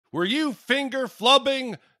Were you finger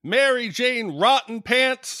flubbing Mary Jane Rotten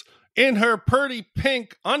Pants in her purty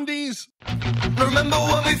pink undies? Remember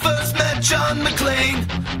when we first met John McClane?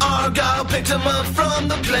 Argyle picked him up from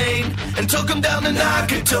the plane and took him down the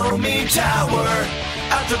Nakatomi Tower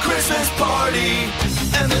at the Christmas party.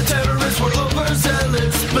 And the terrorists were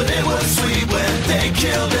overzealous, but it was sweet when they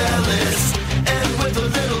killed Ellis. And with a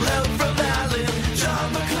little help from Alan,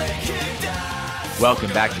 John McClane kicked ass.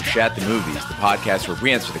 Welcome back to Shat the Movies, the podcast where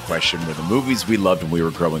we answer the question, were the movies we loved when we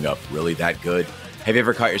were growing up really that good? Have you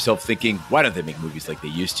ever caught yourself thinking, why don't they make movies like they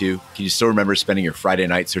used to? Can you still remember spending your Friday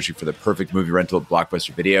night searching for the perfect movie rental at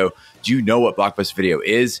Blockbuster Video? Do you know what Blockbuster Video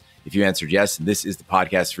is? If you answered yes, then this is the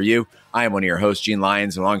podcast for you. I am one of your hosts, Gene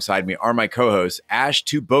Lyons, and alongside me are my co-hosts, Ash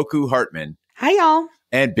Tuboku Hartman. Hi, y'all.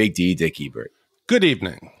 And Big D, Dick Ebert. Good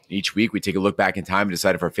evening. Each week, we take a look back in time and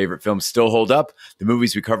decide if our favorite films still hold up. The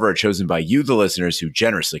movies we cover are chosen by you, the listeners, who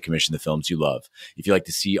generously commission the films you love. If you'd like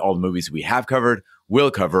to see all the movies we have covered,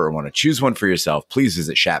 will cover, or want to choose one for yourself, please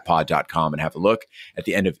visit shatpod.com and have a look. At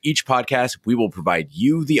the end of each podcast, we will provide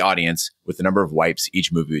you, the audience, with the number of wipes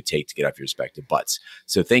each movie would take to get off your respective butts.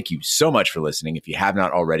 So thank you so much for listening. If you have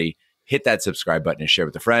not already, hit that subscribe button and share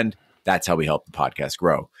with a friend. That's how we help the podcast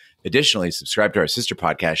grow. Additionally, subscribe to our sister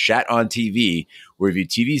podcast, Shat on TV, where we review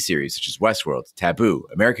TV series such as Westworld, Taboo,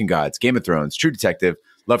 American Gods, Game of Thrones, True Detective,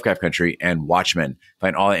 Lovecraft Country, and Watchmen.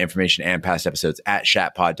 Find all that information and past episodes at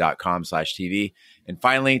shatpod.com/TV. And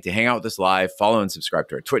finally, to hang out with us live, follow and subscribe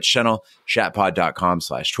to our Twitch channel,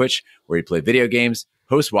 shatpod.com/Twitch, where we play video games,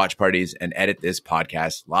 host watch parties, and edit this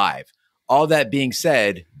podcast live. All that being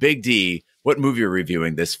said, Big D, what movie are we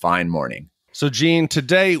reviewing this fine morning? So, Gene,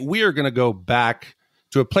 today we are going to go back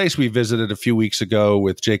to a place we visited a few weeks ago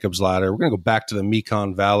with Jacob's Ladder. We're going to go back to the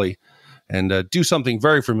Mekong Valley and do something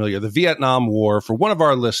very familiar, the Vietnam War, for one of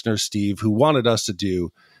our listeners, Steve, who wanted us to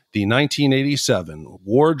do the 1987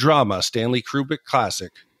 war drama Stanley Kubrick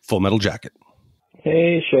classic, Full Metal Jacket.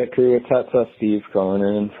 Hey, Shat crew, it's Hot Sauce Steve calling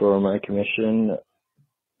in for my commission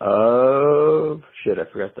of... I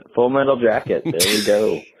forgot that. Full Metal Jacket. There we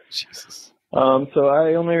go. Jesus. So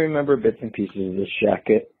I only remember bits and pieces of this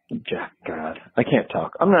jacket. God, I can't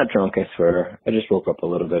talk. I'm not drunk, I swear. I just woke up a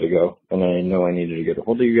little bit ago, and I know I needed to get a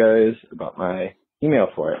hold of you guys about my email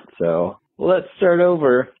for it. So let's start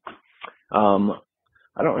over. I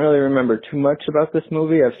don't really remember too much about this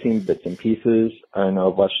movie. I've seen bits and pieces. I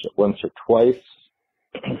know I've watched it once or twice.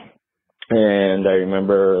 And I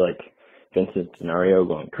remember, like, Vincent D'Onofrio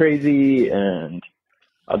going crazy and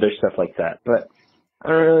other stuff like that. But I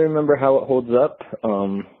don't really remember how it holds up.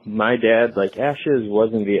 My dad, like Ash's,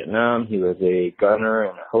 was in Vietnam. He was a gunner in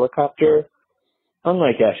a helicopter.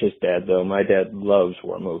 Unlike Ash's dad, though, my dad loves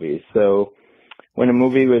war movies. So when a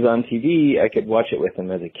movie was on TV, I could watch it with him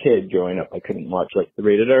as a kid growing up. I couldn't watch, like, the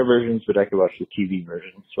rated R versions, but I could watch the TV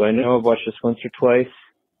versions. So I know I've watched this once or twice.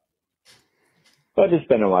 But it's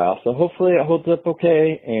been a while, so hopefully it holds up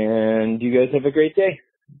okay. And you guys have a great day.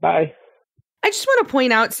 Bye. I just want to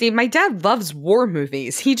point out, Steve, my dad loves war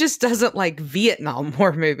movies. He just doesn't like Vietnam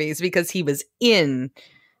war movies because he was in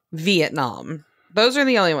Vietnam. Those are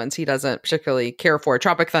the only ones he doesn't particularly care for.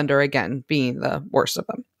 Tropic Thunder, again, being the worst of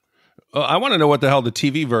them. I want to know what the hell the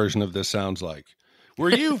TV version of this sounds like.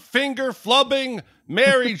 Were you finger flubbing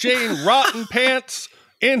Mary Jane Rotten Pants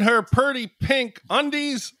in her purty pink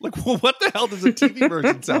undies? Like, what the hell does a TV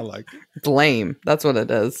version sound like? It's lame. That's what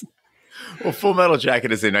it is. Well, Full Metal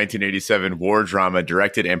Jacket is a 1987 war drama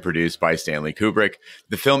directed and produced by Stanley Kubrick.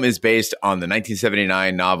 The film is based on the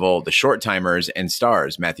 1979 novel The Short Timers and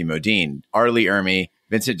stars Matthew Modine, Ermey,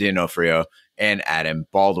 Vincent D'Onofrio, and Adam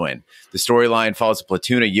Baldwin. The storyline follows a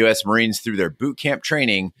platoon of U.S. Marines through their boot camp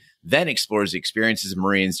training, then explores the experiences of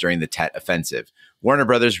Marines during the Tet Offensive. Warner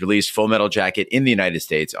Brothers released Full Metal Jacket in the United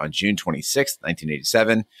States on June 26,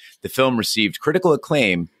 1987. The film received critical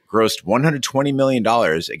acclaim, grossed $120 million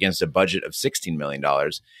against a budget of $16 million,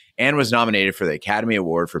 and was nominated for the Academy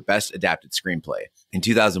Award for Best Adapted Screenplay. In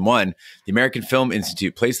 2001, the American Film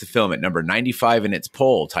Institute placed the film at number 95 in its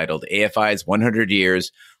poll titled AFI's 100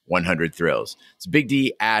 Years, 100 Thrills. So Big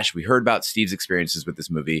D, Ash, we heard about Steve's experiences with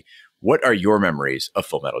this movie. What are your memories of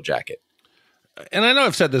Full Metal Jacket? And I know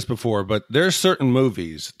I've said this before, but there's certain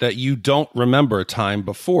movies that you don't remember a time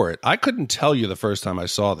before it. I couldn't tell you the first time I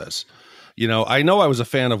saw this. You know I was a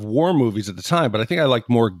fan of war movies at the time, but I think I liked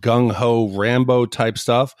more gung-ho Rambo type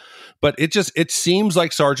stuff. But it seems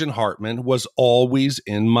like Sergeant Hartman was always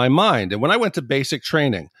in my mind. And when I went to basic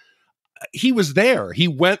training, he was there. He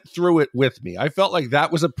went through it with me. I felt like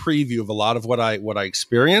that was a preview of a lot of what I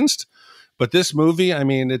experienced. But this movie, I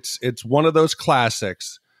mean, it's one of those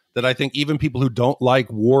classics that I think even people who don't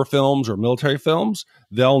like war films or military films,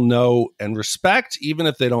 they'll know and respect, even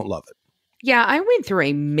if they don't love it. Yeah, I went through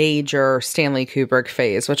a major Stanley Kubrick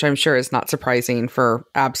phase, which I'm sure is not surprising for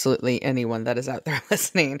absolutely anyone that is out there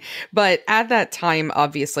listening. But at that time,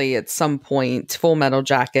 obviously, at some point, Full Metal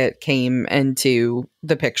Jacket came into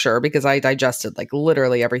the picture because I digested like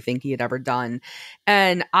literally everything he had ever done.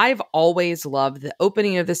 And I've always loved the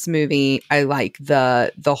opening of this movie. I like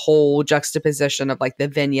the whole juxtaposition of like the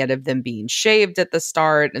vignette of them being shaved at the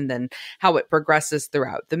start and then how it progresses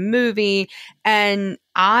throughout the movie. And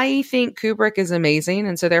I think Kubrick is amazing.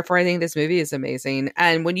 And so therefore I think this movie is amazing.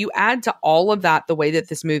 And when you add to all of that, the way that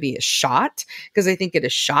this movie is shot, because I think it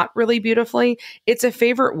is shot really beautifully, it's a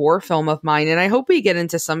favorite war film of mine. And I hope we get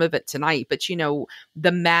into some of it tonight. But you know,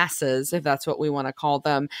 the masses, if that's what we want to call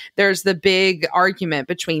them, there's the big argument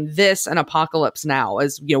between this and Apocalypse Now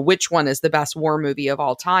as, you know, which one is the best war movie of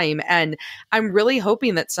all time. And I'm really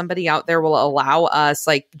hoping that somebody out there will allow us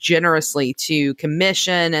like generously to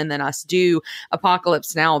commission and then us do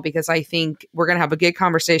Apocalypse Now, because I think we're going to have a good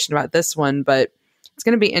conversation about this one, but it's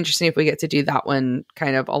going to be interesting if we get to do that one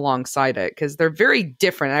kind of alongside it, because they're very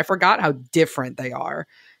different. I forgot how different they are,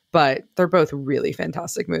 but they're both really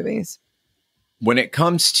fantastic movies. When it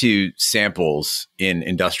comes to samples in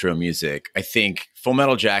industrial music, I think Full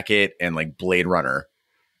Metal Jacket and like Blade Runner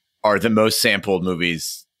are the most sampled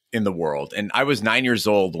movies in the world. And I was 9 years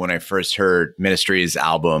old when I first heard Ministry's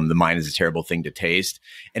album, The Mind is a Terrible Thing to Taste,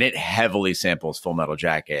 and it heavily samples Full Metal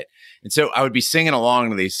Jacket. And so I would be singing along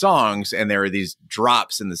to these songs, and there are these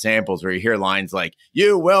drops in the samples where you hear lines like,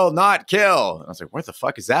 "You will not kill." And I was like, where the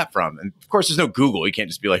fuck is that from? And of course, there's no Google. You can't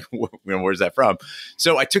just be like, where's that from?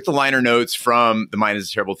 So I took the liner notes from The Mind is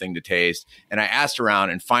a Terrible Thing to Taste, and I asked around,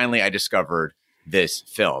 and finally I discovered this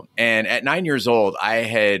film. And at 9 years old, I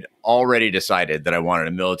had already decided that I wanted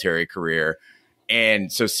a military career.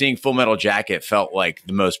 And so seeing Full Metal Jacket felt like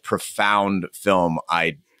the most profound film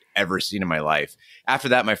I'd ever seen in my life. After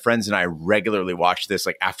that, my friends and I regularly watched this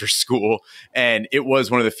like after school. And it was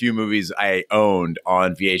one of the few movies I owned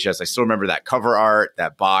on VHS. I still remember that cover art,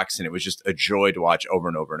 that box, and it was just a joy to watch over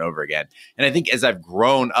and over and over again. And I think as I've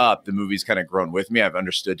grown up, the movie's kind of grown with me. I've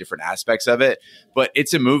understood different aspects of it, but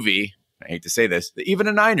it's a movie, I hate to say this, that even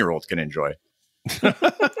a 9-year-old can enjoy.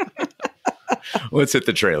 Let's hit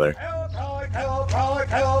the trailer. Help, help, help,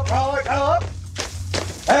 help, help, help.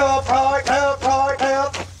 Help, help, help, help,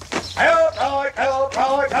 help. Help, help, help,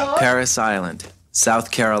 help, help. Paris Island,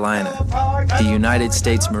 South Carolina, the United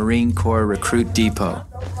States Marine Corps Recruit Depot.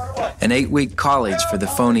 An 8-week college for the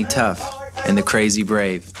phony tough and the crazy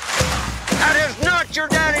brave. That is not your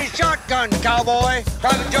daddy's shotgun, cowboy.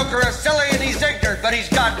 Private Joker is silly and he's ignorant, but he's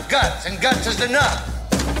got guts, and guts is enough.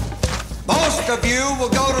 Most of you will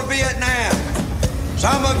go to Vietnam.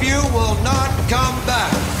 Some of you will not come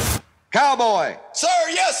back. Cowboy. Sir,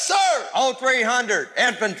 yes, sir. 0300,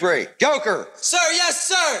 infantry. Joker. Sir, yes,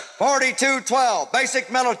 sir. 4212,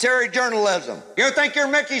 basic military journalism. You think you're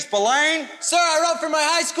Mickey Spillane? Sir, I wrote for my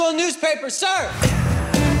high school newspaper, sir.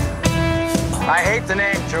 I hate the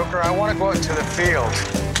name, Joker. I want to go out to the field.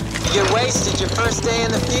 You wasted your first day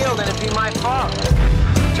in the field, and it'd be my fault.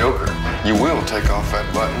 Joker, you will take off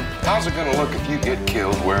that button. How's it gonna look if you get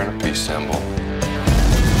killed wearing a peace symbol?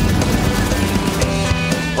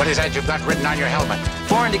 What is that you've got written on your helmet?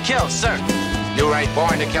 Born to kill, sir. You write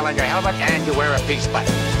born to kill on your helmet, and you wear a peace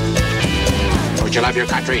button. Would you love your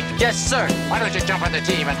country? Yes, sir. Why don't you jump on the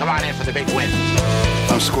team and come on in for the big win?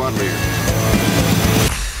 I'm squad leader.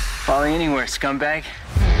 Follow anywhere, scumbag.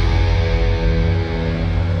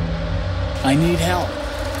 I need help.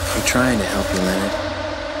 I'm trying to help you, Leonard.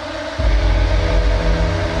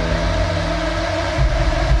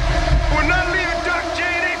 We're not leaving Doc J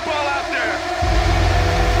and 8-Ball out there.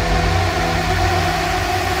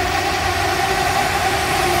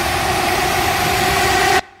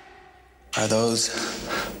 Are those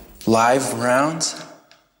live rounds?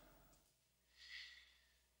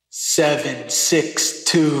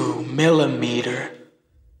 7.62 millimeter.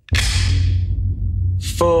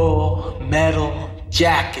 Full Metal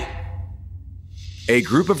Jacket. A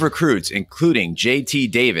group of recruits, including J.T.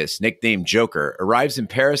 Davis, nicknamed Joker, arrives in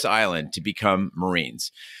Paris Island to become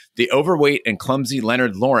Marines. The overweight and clumsy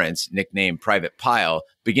Leonard Lawrence, nicknamed Private Pyle,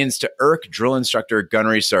 begins to irk drill instructor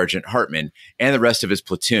Gunnery Sergeant Hartman and the rest of his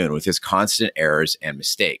platoon with his constant errors and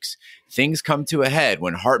mistakes. Things come to a head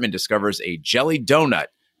when Hartman discovers a jelly donut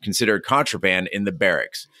considered contraband in the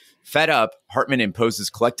barracks. Fed up, Hartman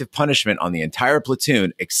imposes collective punishment on the entire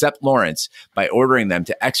platoon except Lawrence by ordering them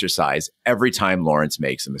to exercise every time Lawrence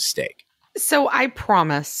makes a mistake. So I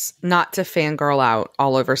promise not to fangirl out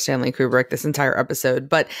all over Stanley Kubrick this entire episode,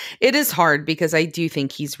 but it is hard because I do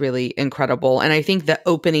think he's really incredible. And I think the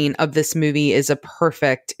opening of this movie is a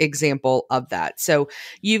perfect example of that. So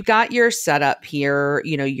you've got your setup here,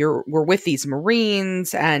 we're with these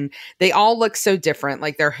Marines and they all look so different.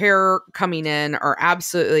 Like their hair coming in are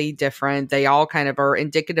absolutely different. They all kind of are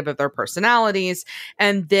indicative of their personalities.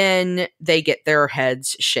 And then they get their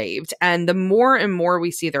heads shaved. And the more and more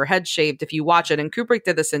we see their heads shaved, if you watch it, and Kubrick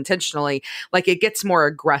did this intentionally, like it gets more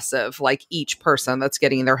aggressive, like each person that's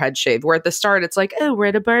getting their head shaved. Where at the start, it's like, oh, we're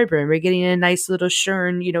at a barber and we're getting a nice little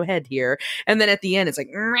shern, head here. And then at the end, it's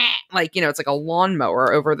like, it's like a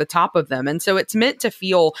lawnmower over the top of them. And so it's meant to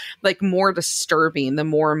feel like more disturbing the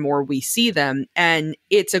more and more we see them. And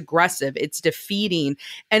it's aggressive, it's defeating.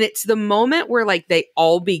 And it's the moment where like they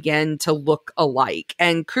all begin to look alike.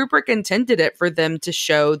 And Kubrick intended it for them to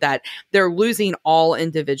show that they're losing all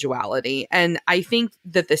individuality. And I think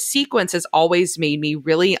that the sequence has always made me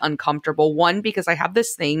really uncomfortable. One, because I have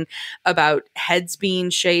this thing about heads being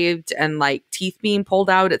shaved and like teeth being pulled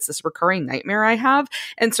out. It's this recurring nightmare I have.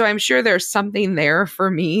 And so I'm sure there's something there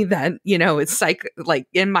for me that, it's like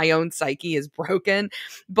in my own psyche is broken.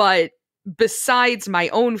 But besides my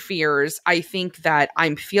own fears, I think that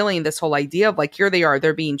I'm feeling this whole idea of like, here they are,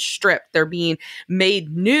 they're being stripped, they're being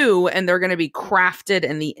made new, and they're going to be crafted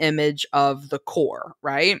in the image of the core,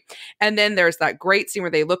 right? And then there's that great scene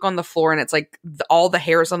where they look on the floor and it's like all the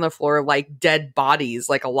hairs on the floor, like dead bodies,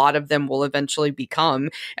 like a lot of them will eventually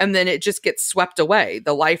become, and then it just gets swept away.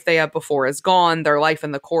 The life they had before is gone, their life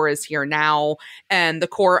in the core is here now, and the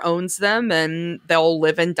core owns them, and they'll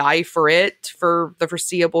live and die for it for the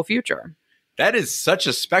foreseeable future. That is such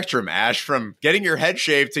a spectrum, Ash, from getting your head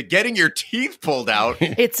shaved to getting your teeth pulled out.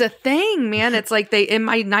 It's a thing, man. It's like in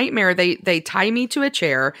my nightmare, they tie me to a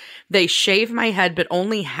chair, they shave my head, but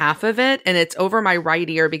only half of it. And it's over my right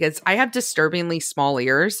ear because I have disturbingly small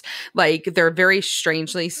ears. Like they're very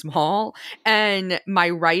strangely small. And my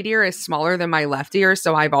right ear is smaller than my left ear.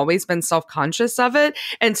 So I've always been self-conscious of it.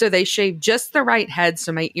 And so they shave just the right head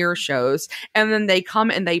so my ear shows. And then they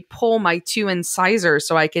come and they pull my 2 incisors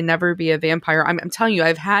so I can never be a vampire. I'm telling you,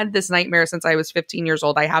 I've had this nightmare since I was 15 years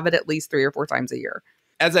old. I have it at least 3 or 4 times a year.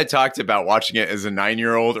 As I talked about watching it as a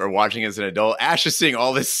 9-year-old or watching it as an adult, Ash is seeing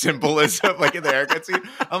all this symbolism like in the haircut scene.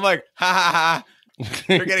 I'm like, ha ha ha.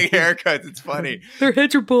 They're getting haircuts. It's funny. Their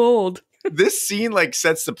heads are bald. This scene like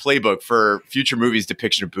sets the playbook for future movies'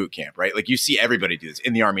 depiction of boot camp, right? Like you see everybody do this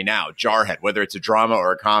in the Army now, Jarhead, whether it's a drama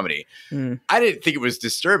or a comedy. I didn't think it was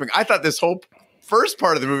disturbing. I thought this whole first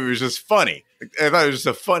part of the movie was just funny. I thought it was just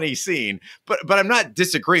a funny scene, but I'm not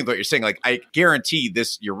disagreeing with what you're saying. Like I guarantee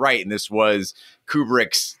this, you're right. And this was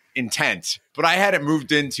Kubrick's intent, but I hadn't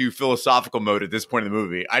moved into philosophical mode at this point in the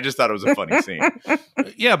movie. I just thought it was a funny scene.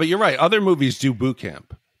 Yeah, but you're right. Other movies do boot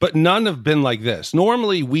camp, but none have been like this.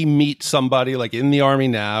 Normally we meet somebody like in the Army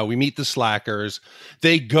now, we meet the slackers,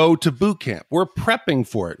 they go to boot camp. We're prepping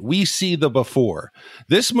for it. We see the before.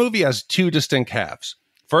 This movie has 2 distinct halves.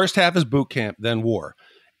 First half is boot camp, then war.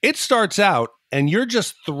 It starts out and you're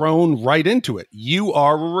just thrown right into it. You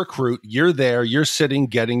are a recruit. You're there. You're sitting,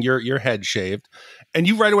 getting your head shaved. And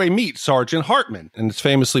you right away meet Sergeant Hartman. And it's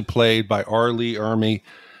famously played by Ermey.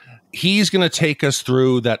 He's going to take us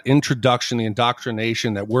through that introduction, the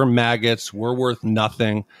indoctrination that we're maggots, we're worth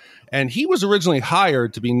nothing. And he was originally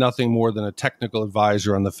hired to be nothing more than a technical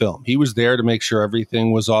advisor on the film. He was there to make sure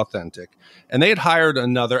everything was authentic. And they had hired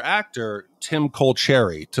another actor, Tim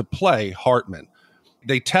Colcherry, to play Hartman.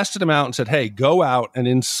 They tested him out and said, hey, go out and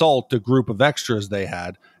insult the group of extras they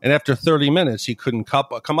had. And after 30 minutes, he couldn't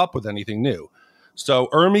come up with anything new. So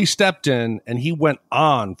Ermey stepped in and he went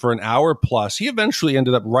on for an hour plus. He eventually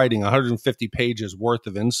ended up writing 150 pages worth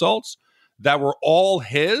of insults that were all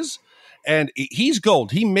his. And he's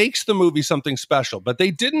gold. He makes the movie something special. But they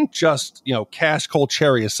didn't just, cast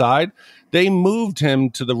Colcherry aside. They moved him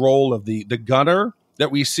to the role of the gunner that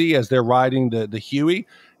we see as they're riding the Hué.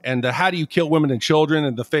 And how do you kill women and children?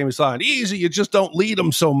 And the famous line, easy, you just don't lead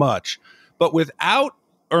them so much. But without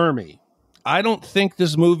Ermey, I don't think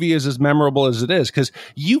this movie is as memorable as it is because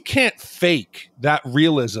you can't fake that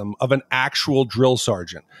realism of an actual drill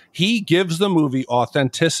sergeant. He gives the movie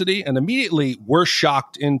authenticity, and immediately we're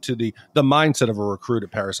shocked into the mindset of a recruit at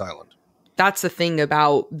Paris Island. that's the thing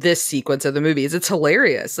about this sequence of the movie is it's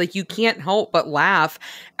hilarious. Like, you can't help but laugh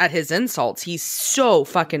at his insults. He's so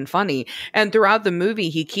fucking funny. And throughout the movie,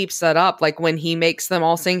 he keeps that up. Like when he makes them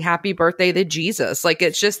all sing happy birthday to Jesus, like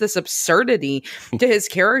it's just this absurdity to his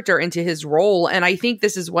character and to his role. And I think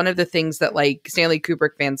this is one of the things that like Stanley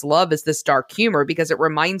Kubrick fans love is this dark humor, because it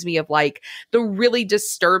reminds me of like the really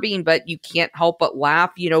disturbing, but you can't help but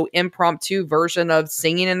laugh, you know, impromptu version of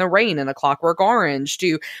Singing in the Rain and A Clockwork Orange,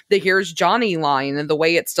 to the Here's Johnny line and the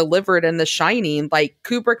way it's delivered in The Shining. Like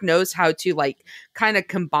Kubrick knows how to like kind of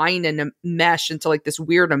combine and mesh into like this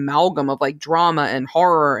weird amalgam of like drama and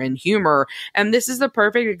horror and humor. And this is the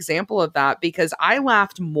perfect example of that, because I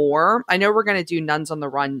laughed more. I know we're going to do Nuns on the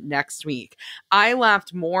Run next week. I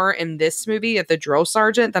laughed more in this movie at the drill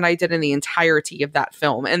sergeant than I did in the entirety of that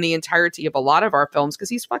film and the entirety of a lot of our films, because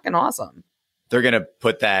he's fucking awesome. They're going to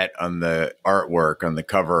put that on the artwork on the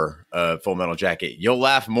cover of Full Metal Jacket. You'll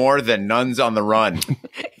laugh more than Nuns on the Run.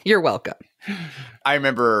 You're welcome. I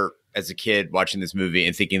remember as a kid watching this movie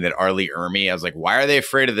and thinking that Ermey, I was like, why are they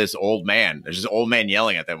afraid of this old man? There's this old man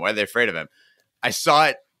yelling at them. Why are they afraid of him? I saw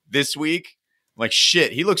it this week. I'm like,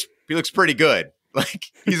 shit, he looks pretty good. Like,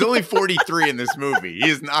 he's only 43 in this movie. He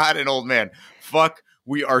is not an old man. Fuck,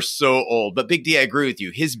 we are so old. But Big D, I agree with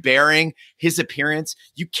you. His bearing, his appearance,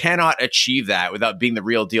 you cannot achieve that without being the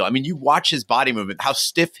real deal. I mean, you watch his body movement, how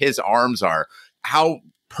stiff his arms are, how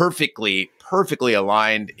perfectly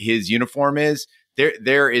aligned his uniform is.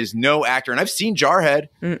 There is no actor, and I've seen Jarhead.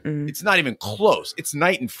 It's not even close. It's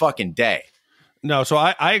night and fucking day. No, so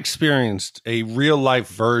I experienced a real life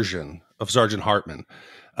version of Sergeant Hartman.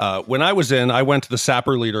 When I went to the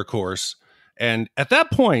Sapper Leader course, and at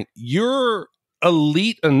that point, you're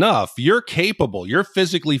elite enough, you're capable, you're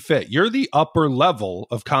physically fit, you're the upper level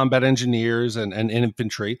of combat engineers and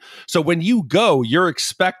infantry. So when you go, you're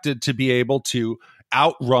expected to be able to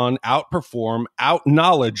outrun, outperform,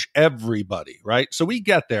 out-knowledge everybody, right? So we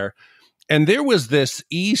get there, and there was this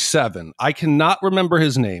E7. I cannot remember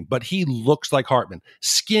his name, but he looks like Hartman.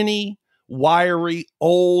 Skinny, wiry,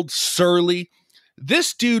 old, surly.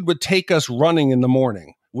 This dude would take us running in the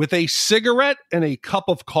morning with a cigarette and a cup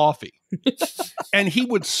of coffee. And he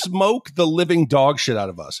would smoke the living dog shit out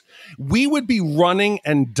of us. We would be running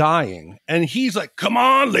and dying. And he's like, come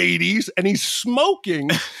on, ladies. And he's smoking.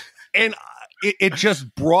 And it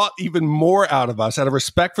just brought even more out of us, out of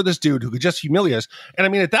respect for this dude who could just humiliate us. And I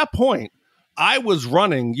mean, at that point, I was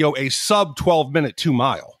running, a sub 12-minute 2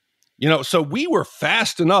 mile. So we were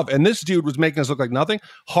fast enough. And this dude was making us look like nothing.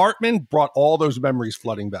 Hartman brought all those memories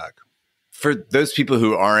flooding back. For those people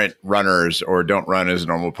who aren't runners or don't run as a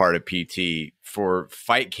normal part of PT, for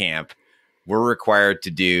fight camp, we're required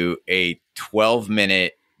to do a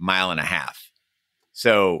 12-minute mile and a half.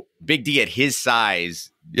 So Big D at his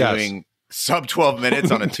size doing sub 12 minutes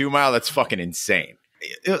on a 2 mile, that's fucking insane.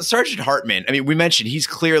 Sergeant Hartman, I mean, we mentioned he's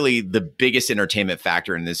clearly the biggest entertainment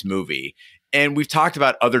factor in this movie. And we've talked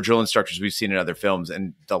about other drill instructors we've seen in other films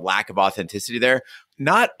and the lack of authenticity there.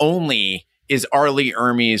 Not only is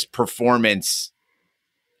Ermey's performance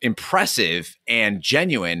impressive and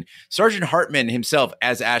genuine, Sergeant Hartman himself,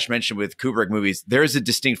 as Ash mentioned with Kubrick movies, there is a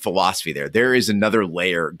distinct philosophy there. There is another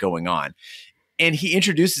layer going on. And he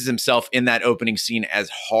introduces himself in that opening scene as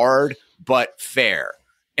hard but fair.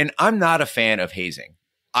 And I'm not a fan of hazing.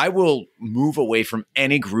 I will move away from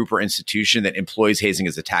any group or institution that employs hazing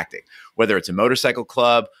as a tactic, whether it's a motorcycle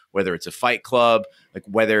club, whether it's a fight club, like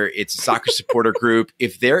whether it's a soccer supporter group.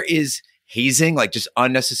 If there is hazing, like just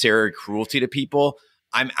unnecessary cruelty to people,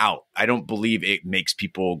 I'm out. I don't believe it makes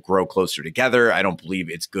people grow closer together. I don't believe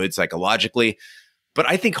it's good psychologically. But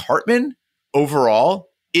I think Hartman overall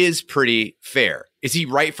is pretty fair. Is he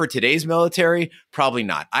right for today's military? Probably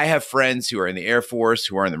not. I have friends who are in the Air Force,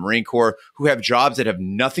 who are in the Marine Corps, who have jobs that have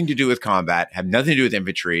nothing to do with combat, have nothing to do with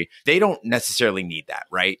infantry. They don't necessarily need that,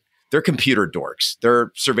 right? They're computer dorks.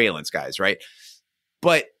 They're surveillance guys, right?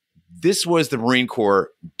 But this was the Marine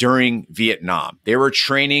Corps during Vietnam. They were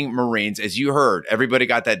training Marines. As you heard, everybody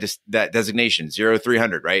got that designation,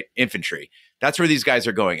 0300, right? Infantry. That's where these guys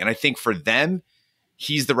are going. And I think for them,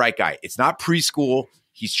 he's the right guy. It's not preschool.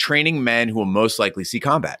 He's training men who will most likely see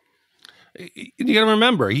combat. You got to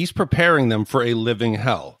remember, he's preparing them for a living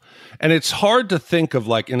hell. And it's hard to think of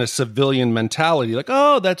like in a civilian mentality, like,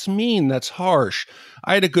 oh, that's mean, that's harsh.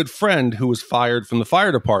 I had a good friend who was fired from the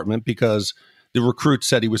fire department because the recruit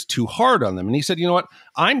said he was too hard on them. And he said, you know what?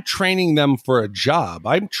 I'm training them for a job.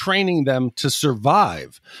 I'm training them to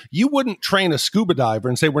survive. You wouldn't train a scuba diver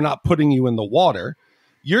and say, we're not putting you in the water.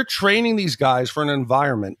 You're training these guys for an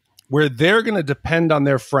environment where they're going to depend on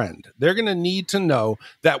their friend. They're going to need to know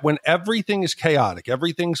that when everything is chaotic,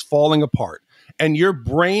 everything's falling apart, and your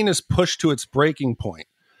brain is pushed to its breaking point,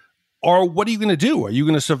 or what are you going to do? Are you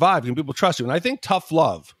going to survive? Can people trust you? And I think tough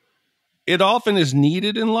love, it often is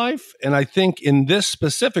needed in life. And I think in this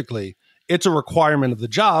specifically, it's a requirement of the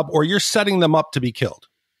job, or you're setting them up to be killed.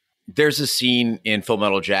 There's a scene in Full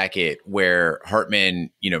Metal Jacket where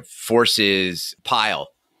Hartman, forces Pyle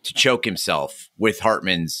to choke himself with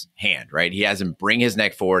Hartman's hand, right? He has him bring his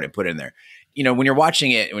neck forward and put it in there. When you're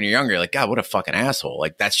watching it, when you're younger, you're like, God, what a fucking asshole.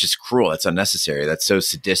 Like, that's just cruel. That's unnecessary. That's so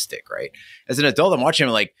sadistic, right? As an adult, I'm watching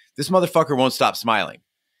him like, this motherfucker won't stop smiling.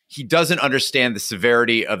 He doesn't understand the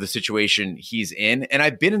severity of the situation he's in. And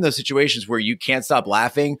I've been in those situations where you can't stop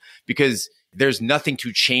laughing because there's nothing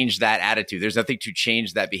to change that attitude. There's nothing to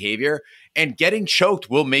change that behavior. And getting choked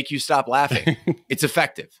will make you stop laughing. It's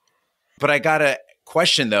effective. But I got to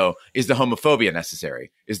question, though, is the homophobia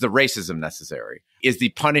necessary? Is the racism necessary? Is the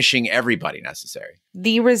punishing everybody necessary?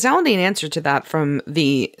 The resounding answer to that from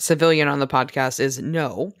the civilian on the podcast is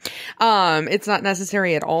no. It's not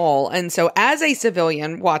necessary at all. And so as a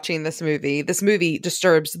civilian watching this movie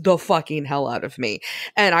disturbs the fucking hell out of me.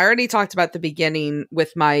 And I already talked about the beginning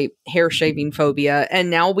with my hair shaving phobia. And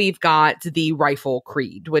now we've got the rifle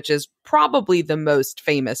creed, which is probably the most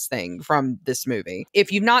famous thing from this movie.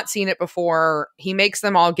 If you've not seen it before, he makes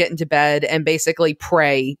them all get into bed and basically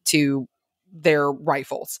pray to their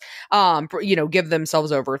rifles, give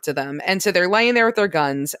themselves over to them. And so they're laying there with their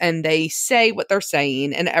guns and they say what they're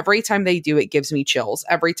saying. And every time they do, it gives me chills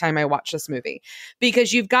every time I watch this movie,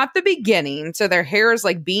 because you've got the beginning. So their hair is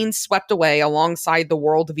like being swept away alongside the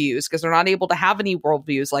worldviews, because they're not able to have any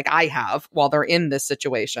worldviews like I have while they're in this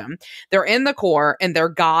situation. They're in the Corps and their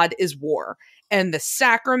God is war. And the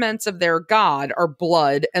sacraments of their God are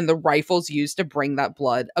blood and the rifles used to bring that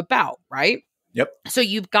blood about, right? Yep. So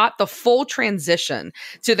you've got the full transition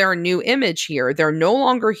to their new image here. They're no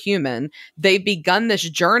longer human. They've begun this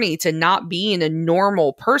journey to not being a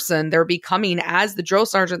normal person. They're becoming, as the drill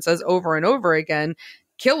sergeant says over and over again,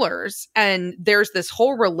 killers. And there's this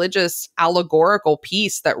whole religious allegorical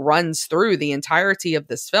piece that runs through the entirety of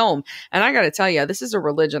this film. And I got to tell you, this is a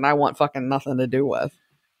religion I want fucking nothing to do with.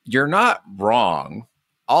 You're not wrong.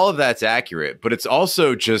 All of that's accurate, but it's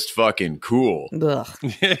also just fucking cool.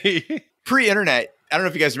 Pre-internet, I don't know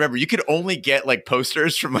if you guys remember, you could only get like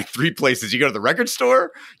posters from like 3 places. You go to the record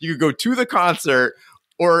store, you could go to the concert,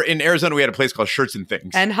 or in Arizona, we had a place called Shirts and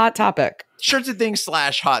Things. And Hot Topic. Shirts and Things /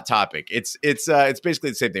 Hot Topic. It's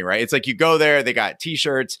basically the same thing, right? It's like you go there, they got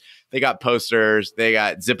t-shirts, they got posters, they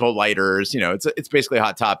got Zippo lighters. It's basically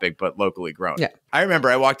Hot Topic, but locally grown. Yeah. I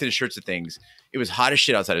remember I walked into Shirts and Things. It was hot as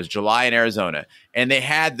shit outside. It was July in Arizona. And they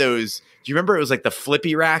had those, do you remember it was like the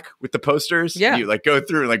flippy rack with the posters? Yeah. You like go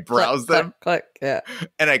through and like browse them. Click. Yeah.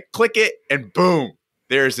 And I click it and boom,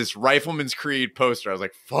 there's this Rifleman's Creed poster. I was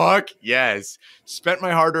like, fuck yes. Spent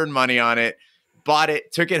my hard-earned money on it, bought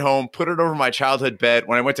it, took it home, put it over my childhood bed.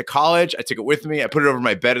 When I went to college, I took it with me. I put it over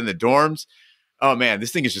my bed in the dorms. Oh man,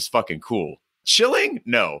 this thing is just fucking cool. Chilling?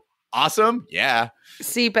 No. Awesome? Yeah.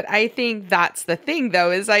 See, but I think that's the thing, though,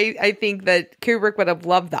 is I think that Kubrick would have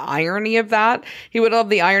loved the irony of that. He would love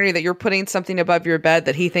the irony that you're putting something above your bed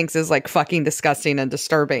that he thinks is like fucking disgusting and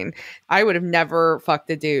disturbing. I would have never fucked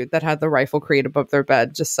a dude that had the rifle creed above their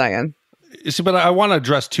bed, just saying. You see, but I want to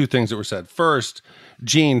address 2 things that were said. First,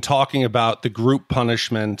 Gene talking about the group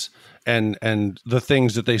punishment and the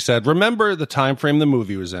things that they said. Remember the time frame the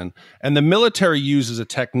movie was in, and the military uses a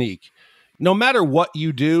technique. No matter what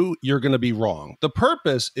you do, you're going to be wrong. The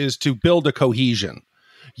purpose is to build a cohesion.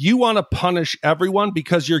 You want to punish everyone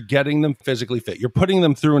because you're getting them physically fit. You're putting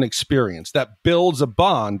them through an experience that builds a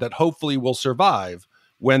bond that hopefully will survive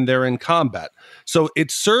when they're in combat. So it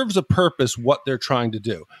serves a purpose what they're trying to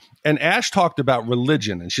do. And Ash talked about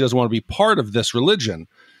religion, and she doesn't want to be part of this religion.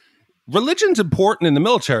 Religion's important in the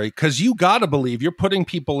military because you got to believe you're putting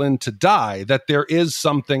people in to die, that there is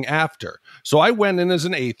something after. So I went in as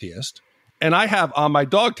an atheist. And I have on my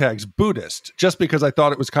dog tags Buddhist, just because I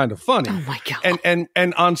thought it was kind of funny. Oh my God.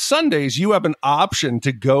 And on Sundays, you have an option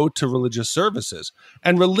to go to religious services.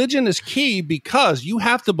 And religion is key because you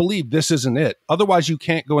have to believe this isn't it. Otherwise, you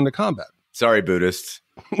can't go into combat. Sorry, Buddhists.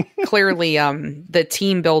 Clearly, the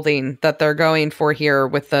team building that they're going for here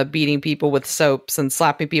with the beating people with soaps and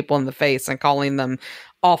slapping people in the face and calling them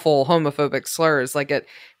awful homophobic slurs, like it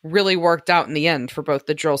really worked out in the end for both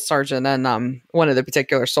the drill sergeant and one of the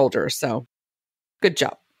particular soldiers. So good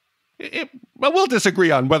job. Well, we'll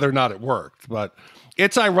disagree on whether or not it worked, but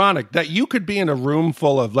it's ironic that you could be in a room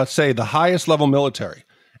full of, let's say, the highest level military,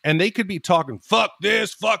 and they could be talking, fuck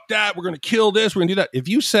this, fuck that, we're going to kill this, we're going to do that. If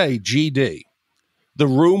you say GD, the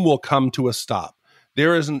room will come to a stop.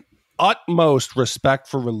 There is an utmost respect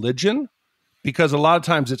for religion because a lot of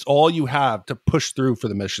times it's all you have to push through for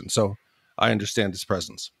the mission. So I understand his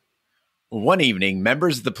presence. One evening,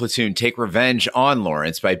 members of the platoon take revenge on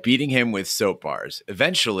Lawrence by beating him with soap bars.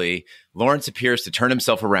 Eventually, Lawrence appears to turn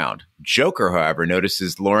himself around. Joker, however,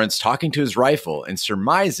 notices Lawrence talking to his rifle and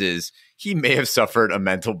surmises he may have suffered a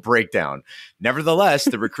mental breakdown. Nevertheless,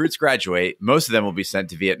 the recruits graduate. Most of them will be sent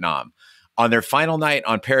to Vietnam. On their final night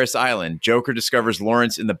on Paris Island, Joker discovers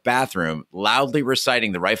Lawrence in the bathroom, loudly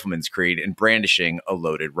reciting the Rifleman's Creed and brandishing a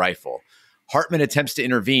loaded rifle. Hartman attempts to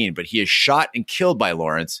intervene, but he is shot and killed by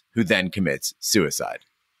Lawrence, who then commits suicide.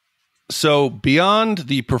 So beyond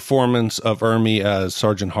the performance of Ermey as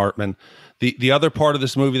Sergeant Hartman, the other part of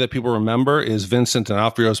this movie that people remember is Vincent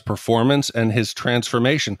D'Onofrio's performance and his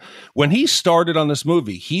transformation. When he started on this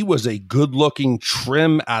movie, he was a good-looking,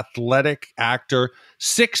 trim, athletic actor,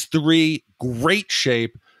 6'3", great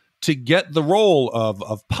shape. To get the role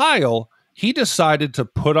of Pyle, he decided to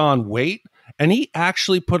put on weight, and he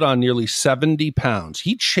actually put on nearly 70 pounds.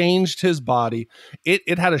 He changed his body.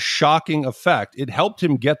 It had a shocking effect. It helped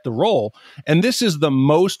him get the role. And this is the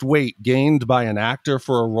most weight gained by an actor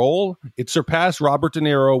for a role. It surpassed Robert De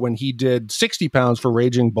Niro when he did 60 pounds for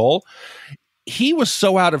Raging Bull. He was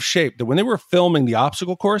so out of shape that when they were filming the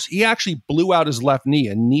obstacle course, he actually blew out his left knee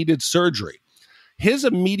and needed surgery. His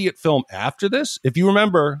immediate film after this, if you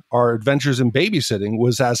remember our adventures in babysitting,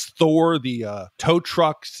 was as Thor, the tow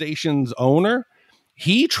truck station's owner.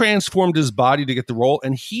 He transformed his body to get the role,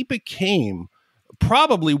 and he became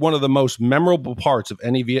probably one of the most memorable parts of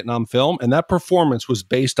any Vietnam film, and that performance was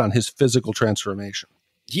based on his physical transformation.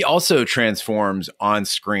 He also transforms on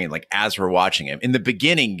screen, like as we're watching him. In the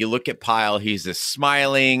beginning, you look at Pyle, he's this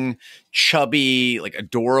smiling, chubby, like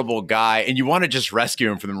adorable guy, and you want to just rescue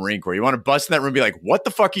him from the Marine Corps. You want to bust in that room and be like, what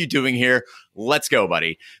the fuck are you doing here? Let's go,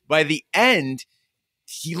 buddy. By the end,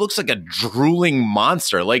 he looks like a drooling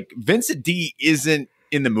monster. Like Vincent D isn't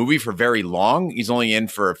in the movie for very long. He's only in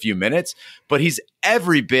for a few minutes, but he's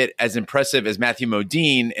every bit as impressive as Matthew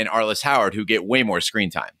Modine and Arliss Howard, who get way more screen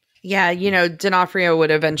time. Yeah, D'Onofrio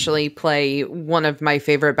would eventually play one of my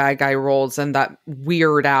favorite bad guy roles in that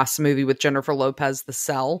weird ass movie with Jennifer Lopez, The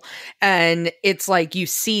Cell. And it's like you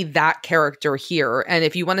see that character here. And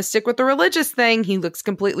if you want to stick with the religious thing, he looks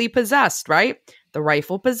completely possessed, right? The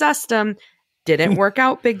rifle possessed him. Didn't work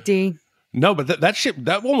out, Big D. No, but that shit,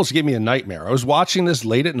 that almost gave me a nightmare. I was watching this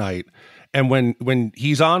late at night, and when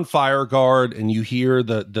he's on fire guard and you hear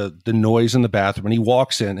the noise in the bathroom and he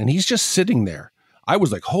walks in and he's just sitting there, I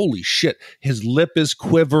was like, holy shit, his lip is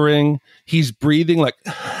quivering. He's breathing like,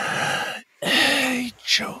 hey,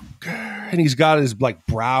 Joker. And he's got his like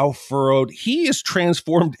brow furrowed. He is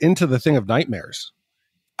transformed into the Thing of Nightmares.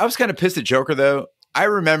 I was kind of pissed at Joker, though. I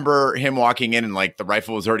remember him walking in and like the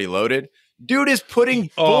rifle was already loaded. Dude is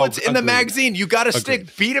putting bullets in the magazine. You got a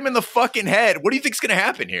stick. Beat him in the fucking head. What do you think's going to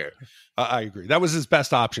happen here? I agree. That was his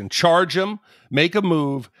best option. Charge him, make a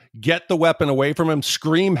move, get the weapon away from him,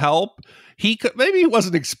 scream help. Maybe he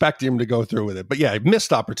wasn't expecting him to go through with it, but yeah,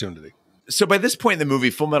 missed opportunity. So by this point in the movie,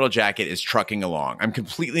 Full Metal Jacket is trucking along. I'm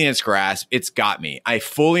completely in its grasp. It's got me. I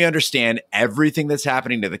fully understand everything that's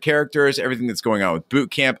happening to the characters, everything that's going on with boot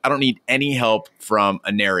camp. I don't need any help from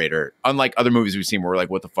a narrator, unlike other movies we've seen where we're like,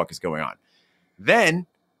 what the fuck is going on? Then,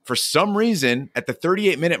 for some reason, at the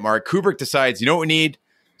 38-minute mark, Kubrick decides, you know what we need?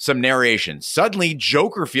 Some narration. Suddenly,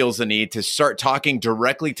 Joker feels the need to start talking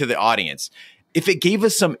directly to the audience. If it gave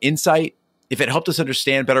us some insight, if it helped us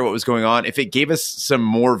understand better what was going on, if it gave us some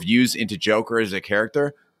more views into Joker as a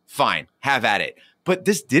character, fine, have at it. But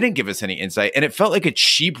this didn't give us any insight, and it felt like a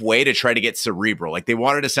cheap way to try to get cerebral. Like they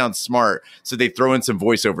wanted to sound smart, so they throw in some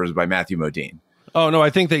voiceovers by Matthew Modine. Oh, no, I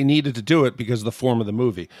think they needed to do it because of the form of the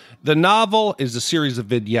movie. The novel is a series of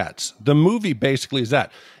vignettes. The movie basically is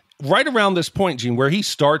that. Right around this point, Gene, where he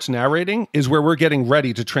starts narrating is where we're getting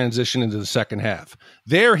ready to transition into the second half.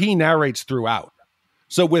 There, he narrates throughout.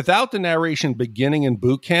 So without the narration beginning in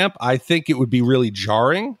boot camp, I think it would be really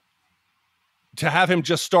jarring to have him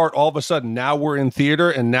just start all of a sudden. Now we're in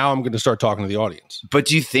theater and now I'm going to start talking to the audience. But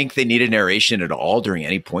do you think they needed narration at all during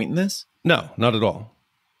any point in this? No, not at all.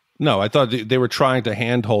 No, I thought they were trying to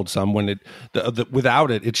handhold some when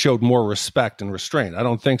without it, it showed more respect and restraint. I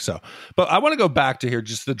don't think so. But I want to go back to here,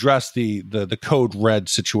 just address the code red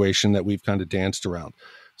situation that we've kind of danced around.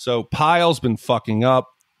 So Pyle's been fucking up.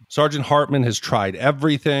 Sergeant Hartman has tried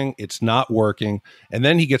everything. It's not working. And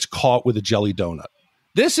then he gets caught with a jelly donut.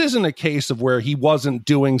 This isn't a case of where he wasn't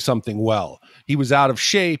doing something well. He was out of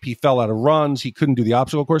shape. He fell out of runs. He couldn't do the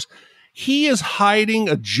obstacle course. He is hiding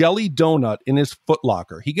a jelly donut in his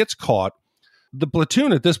footlocker. He gets caught. The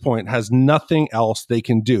platoon at this point has nothing else they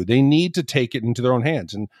can do. They need to take it into their own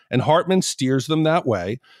hands. And Hartman steers them that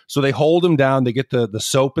way. So they hold him down. They get the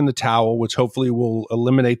soap and the towel, which hopefully will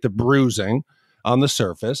eliminate the bruising on the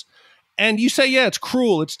surface. And you say, yeah, it's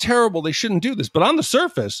cruel. It's terrible. They shouldn't do this. But on the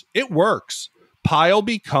surface, it works. Pyle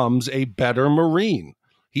becomes a better Marine.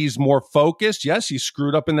 He's more focused. Yes, he's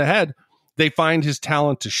screwed up in the head. They find his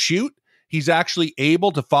talent to shoot. He's actually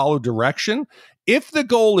able to follow direction. If the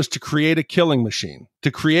goal is to create a killing machine, to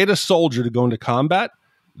create a soldier to go into combat,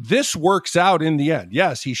 this works out in the end.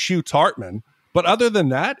 Yes, he shoots Hartman, but other than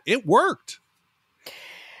that, it worked.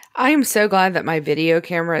 I am so glad that my video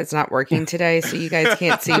camera is not working today, so you guys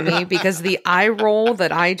can't see me, because the eye roll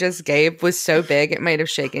that I just gave was so big, it might have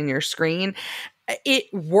shaken your screen. It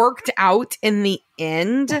worked out in the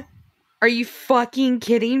end. Are you fucking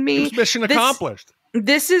kidding me? It was mission accomplished.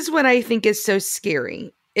 This is what I think is so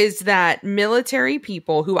scary, is that military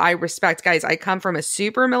people who I respect, guys, I come from a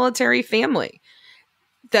super military family,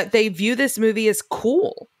 that they view this movie as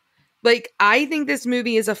cool. Like, I think this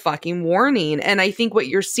movie is a fucking warning. And I think what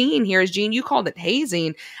you're seeing here is, Gene, you called it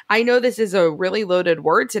hazing. I know this is a really loaded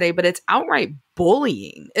word today, but it's outright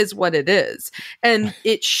bullying is what it is. And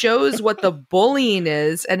it shows what the bullying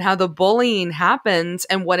is and how the bullying happens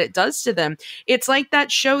and what it does to them. It's like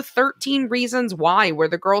that show 13 Reasons Why, where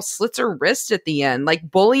the girl slits her wrist at the end. Like,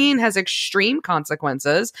 bullying has extreme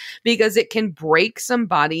consequences because it can break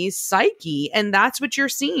somebody's psyche. And that's what you're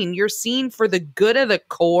seeing. You're seeing, for the good of the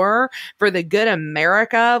Corps, for the good of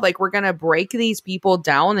America, like, we're going to break these people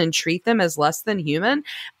down and treat them as less than human.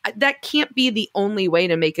 That can't be the only way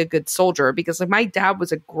to make a good soldier, because like, my dad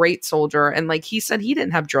was a great soldier, and like he said, he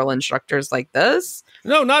didn't have drill instructors like this.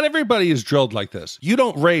 No, not everybody is drilled like this. You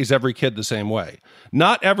don't raise every kid the same way.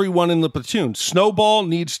 Not everyone in the platoon. Snowball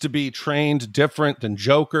needs to be trained different than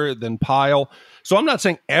Joker, than Pyle. So I'm not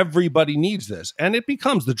saying everybody needs this. And it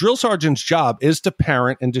becomes the drill sergeant's job is to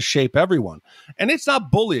parent and to shape everyone. And it's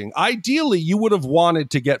not bullying. Ideally, you would have wanted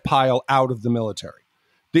to get Pyle out of the military.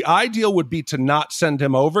 The ideal would be to not send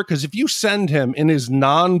him over, because if you send him in his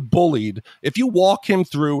non-bullied, if you walk him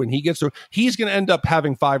through and he gets through, he's going to end up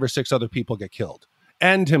having 5 or 6 other people get killed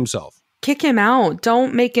and himself. Kick him out.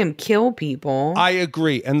 Don't make him kill people. I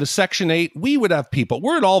agree. And the Section 8, we would have people.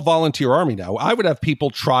 We're an all-volunteer army now. I would have people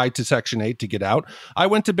try to Section 8 to get out. I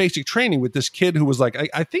went to basic training with this kid who was like,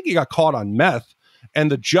 I think he got caught on meth. And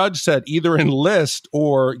the judge said either enlist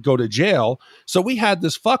or go to jail. So we had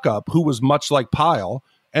this fuck-up who was much like Pyle.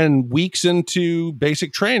 And weeks into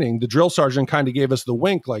basic training, the drill sergeant kind of gave us the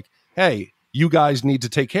wink, like, hey, you guys need to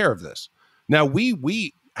take care of this. Now,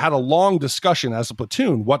 we had a long discussion as a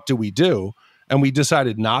platoon. What do we do? And we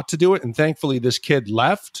decided not to do it. And thankfully, this kid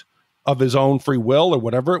left of his own free will or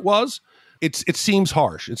whatever it was. It seems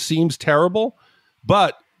harsh. It seems terrible,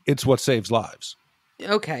 but it's what saves lives.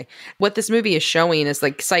 Okay. What this movie is showing is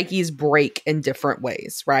like psyches break in different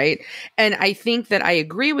ways, right? And I think that I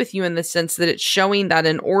agree with you in the sense that it's showing that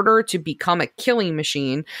in order to become a killing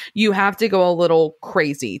machine, you have to go a little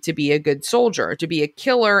crazy to be a good soldier. To be a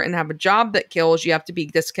killer and have a job that kills, you have to be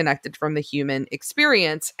disconnected from the human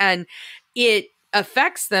experience. And it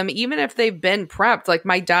affects them even if they've been prepped. Like,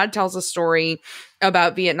 my dad tells a story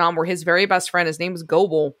about Vietnam where his very best friend, his name is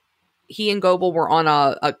Goebel. He and Goebel were on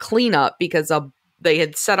a cleanup because they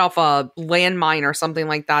had set off a landmine or something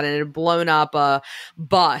like that, and it had blown up a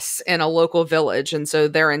bus in a local village. And so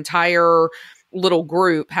their entire little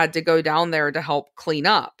group had to go down there to help clean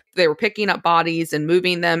up. They were picking up bodies and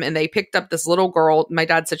moving them, and they picked up this little girl. My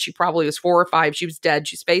dad said she probably was 4 or 5. She was dead.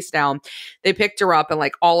 She's face down. They picked her up, and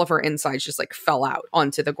like all of her insides just like fell out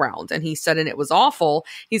onto the ground. And he said, and it was awful.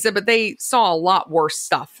 He said, but they saw a lot worse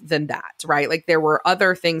stuff than that, right? Like, there were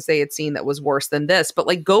other things they had seen that was worse than this. But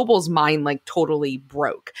like, Goebel's mind like totally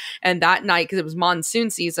broke. And that night, because it was monsoon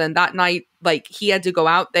season, that night, like, he had to go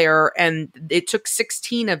out there, and it took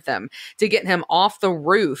 16 of them to get him off the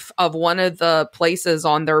roof of one of the places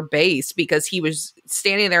on their base, because he was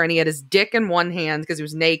standing there and he had his dick in one hand because he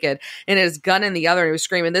was naked and his gun in the other, and he was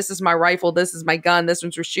screaming, "This is my rifle, this is my gun, this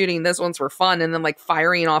one's for shooting, this one's for fun," and then like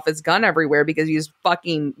firing off his gun everywhere because he was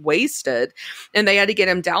fucking wasted. And they had to get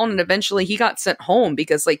him down, and eventually he got sent home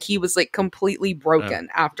because like he was like completely broken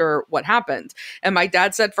after what happened. And my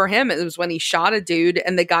dad said for him, it was when he shot a dude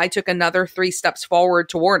and the guy took another 3 steps forward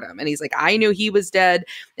toward him, and he's like, I knew he was dead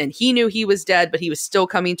and he knew he was dead, but he was still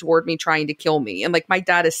coming toward me trying to kill me. And like, my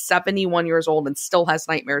dad is 71 years old and still has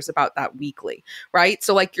nightmares about that weekly, right?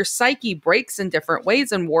 So like, your psyche breaks in different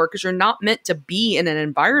ways in war because you're not meant to be in an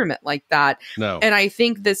environment like that. No. And I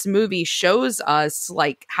think this movie shows us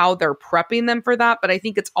like how they're prepping them for that, but I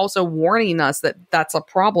think it's also warning us that that's a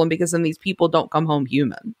problem, because then these people don't come home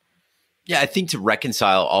human. Yeah, I think to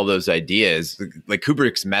reconcile all those ideas, like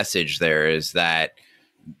Kubrick's message there is that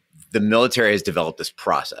the military has developed this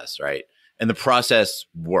process, right? And the process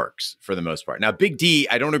works for the most part. Now, Big D,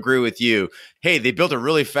 I don't agree with you. Hey, they built a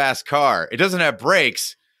really fast car. It doesn't have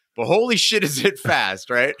brakes, but holy shit, is it fast,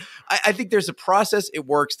 right? I think there's a process. It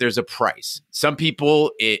works. There's a price. Some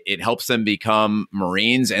people, it helps them become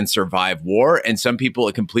Marines and survive war. And some people,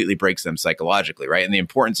 it completely breaks them psychologically, right? And the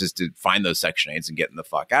importance is to find those Section 8s and getting the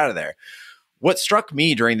fuck out of there. What struck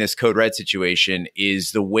me during this Code Red situation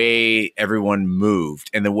is the way everyone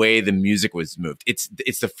moved and the way the music was moved. It's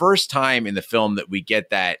the first time in the film that we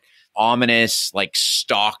get that ominous, like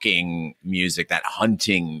stalking music, that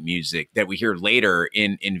hunting music that we hear later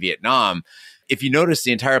in Vietnam. If you notice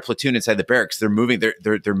the entire platoon inside the barracks, they're moving,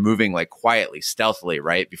 they're moving like quietly, stealthily,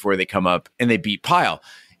 right? Before they come up and they beat Pyle.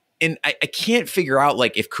 And I can't figure out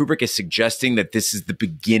like if Kubrick is suggesting that this is the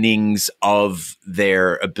beginnings of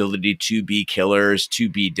their ability to be killers, to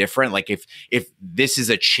be different. Like if this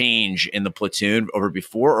is a change in the platoon over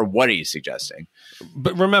before, or what are you suggesting?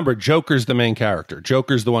 But remember, Joker's the main character.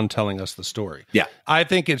 Joker's the one telling us the story. Yeah. I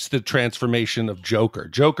think it's the transformation of Joker.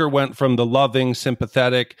 Joker went from the loving,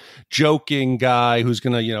 sympathetic, joking guy who's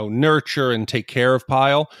going to, nurture and take care of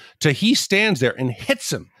Pyle to he stands there and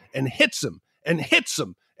hits him and hits him and hits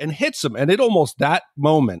him and hits him. And it almost that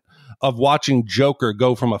moment of watching Joker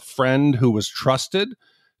go from a friend who was trusted,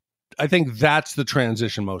 I think that's the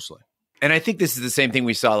transition mostly. And I think this is the same thing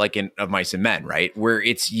we saw like in Of Mice and Men, right? Where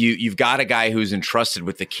it's you've got a guy who's entrusted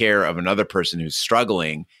with the care of another person who's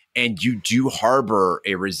struggling, and you do harbor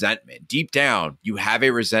a resentment. Deep down, you have a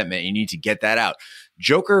resentment. You need to get that out.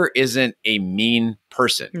 Joker isn't a mean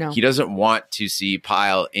person. No. He doesn't want to see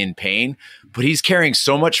Pyle in pain, but he's carrying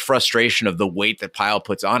so much frustration of the weight that Pyle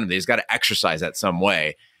puts on him that he's got to exercise that some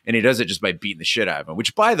way. And he does it just by beating the shit out of him,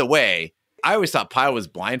 which, by the way, I always thought Pyle was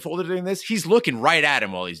blindfolded doing this. He's looking right at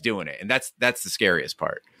him while he's doing it. And that's the scariest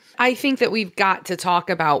part. I think that we've got to talk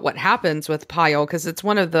about what happens with Pyle because it's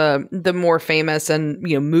one of the more famous and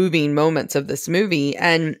moving moments of this movie.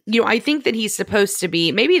 And I think that he's supposed to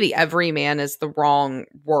be, maybe the everyman is the wrong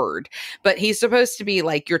word, but he's supposed to be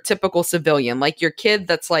like your typical civilian, like your kid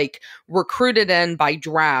that's like recruited in by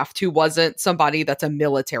draft who wasn't somebody that's a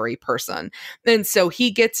military person. And so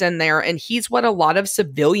he gets in there and he's what a lot of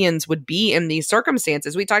civilians would be in these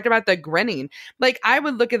circumstances. We talked about the grinning. Like I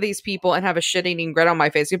would look at these people and have a shit-eating grin on my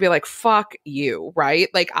face. You'd be like, fuck you, right?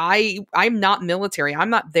 Like I'm not military. I'm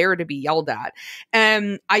not there to be yelled at.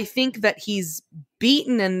 And I think that he's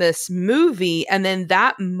beaten in this movie. And then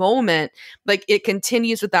that moment, like it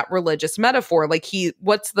continues with that religious metaphor. Like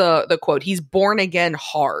what's the quote? He's born again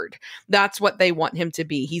hard. That's what they want him to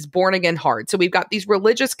be. He's born again hard. So we've got these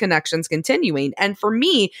religious connections continuing. And for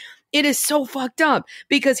me, it is so fucked up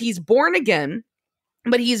because he's born again,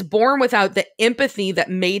 but he's born without the empathy that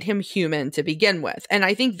made him human to begin with. And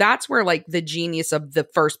I think that's where like the genius of the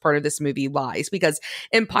first part of this movie lies, because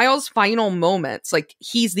in Pyle's final moments, like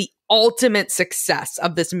he's the ultimate success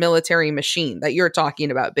of this military machine that you're talking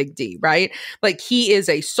about, Big D, right? Like he is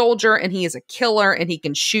a soldier and he is a killer and he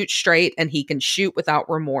can shoot straight and he can shoot without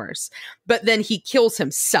remorse. But then he kills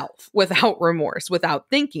himself without remorse, without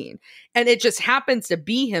thinking. And it just happens to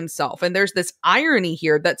be himself. And there's this irony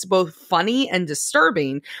here that's both funny and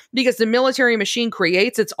disturbing because the military machine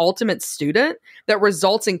creates its ultimate student that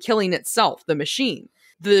results in killing itself, the machine.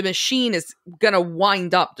 The machine is going to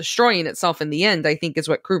wind up destroying itself in the end, I think is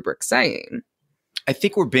what Kubrick's saying. I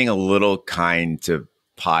think we're being a little kind to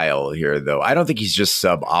Pyle here, though. I don't think he's just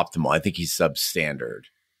suboptimal. I think he's substandard,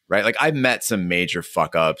 right? Like I've met some major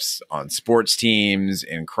fuck ups on sports teams,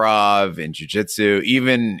 in Krav, in jiu-jitsu,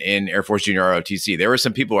 even in Air Force Junior ROTC. There were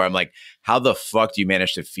some people where I'm like, how the fuck do you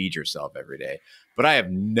manage to feed yourself every day? But I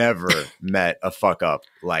have never met a fuck up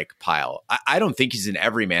like Pyle. I don't think he's an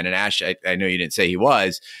everyman. And Ash, I know you didn't say he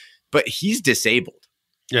was, but he's disabled.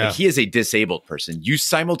 Yeah. Like, he is a disabled person. You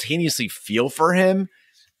simultaneously feel for him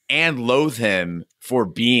and loathe him for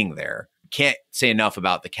being there. Can't say enough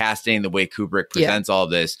about the casting, the way Kubrick presents all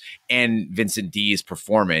of this, and Vincent D's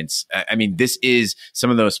performance. I mean, this is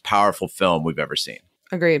some of the most powerful film we've ever seen.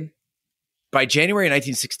 Agreed. By January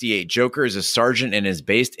 1968, Joker is a sergeant and is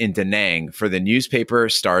based in Da Nang for the newspaper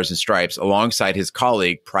Stars and Stripes alongside his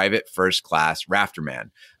colleague, Private First Class Rafterman,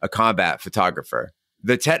 a combat photographer.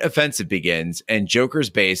 The Tet Offensive begins and Joker's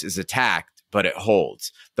base is attacked, but it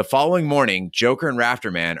holds. The following morning, Joker and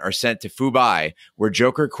Rafterman are sent to Phu Bai, where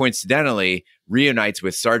Joker coincidentally reunites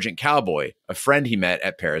with Sergeant Cowboy, a friend he met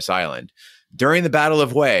at Paris Island. During the Battle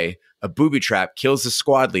of Hué, a booby trap kills the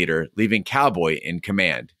squad leader, leaving Cowboy in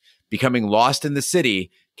command. Becoming lost in the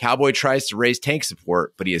city, Cowboy tries to raise tank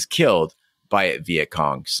support, but he is killed by a Viet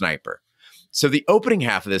Cong sniper. So the opening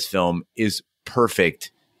half of this film is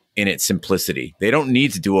perfect in its simplicity. They don't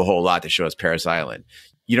need to do a whole lot to show us Paris Island.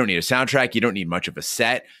 You don't need a soundtrack. You don't need much of a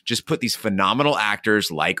set. Just put these phenomenal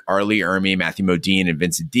actors like Arlie Ermey, Matthew Modine, and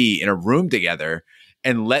Vincent D in a room together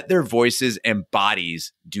and let their voices and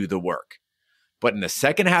bodies do the work. But in the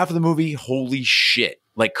second half of the movie, holy shit.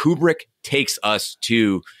 Like Kubrick takes us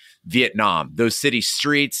to Vietnam, those city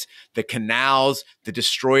streets, the canals, the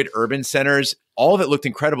destroyed urban centers, all of it looked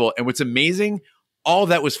incredible. And what's amazing, all of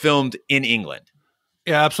that was filmed in England.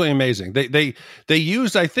 Yeah, absolutely amazing. They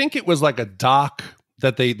used, I think it was like a dock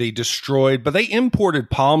that they destroyed, but they imported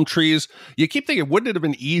palm trees. You keep thinking, wouldn't it have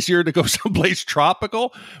been easier to go someplace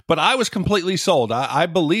tropical? But I was completely sold. I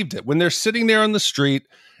believed it. When they're sitting there on the street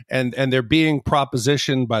and they're being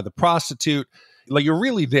propositioned by the prostitute, like you're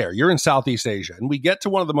really there. You're in Southeast Asia. And we get to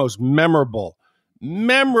one of the most memorable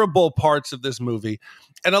parts of this movie.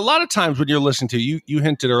 And a lot of times when you're listening to, you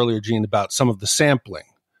hinted earlier, Gene, about some of the sampling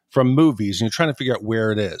from movies, and you're trying to figure out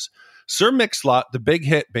where it is. Sir Mix-a-Lot, the big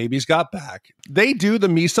hit, Baby's Got Back, they do the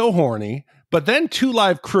Me So Horny, but then Two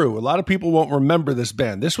Live Crew, a lot of people won't remember this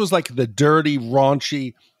band. This was like the dirty,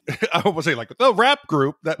 raunchy, I almost say like the rap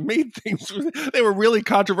group that made things, they were really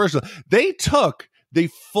controversial. They took the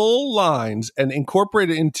full lines and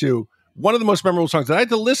incorporated into one of the most memorable songs that I had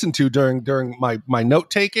to listen to during my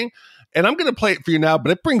note-taking. And I'm going to play it for you now,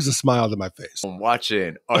 but it brings a smile to my face. I'm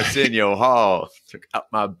watching Arsenio Hall. Took out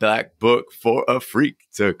my black book for a freak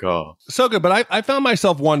to call. So good, but I found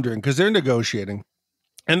myself wondering, because they're negotiating,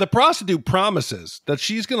 and the prostitute promises that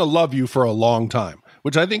she's going to love you for a long time,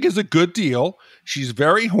 which I think is a good deal. She's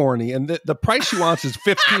very horny, and the price she wants is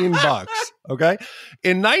 $15, okay?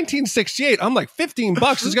 In 1968, I'm like, $15?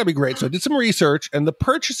 This is going to be great. So I did some research, and the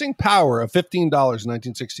purchasing power of $15 in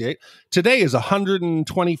 1968 today is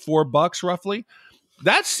 $124 roughly.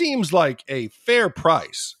 That seems like a fair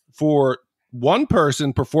price for one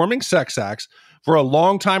person performing sex acts for a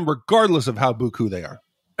long time, regardless of how buku they are.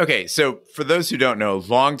 Okay, so for those who don't know,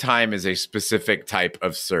 long time is a specific type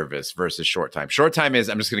of service versus short time. Short time is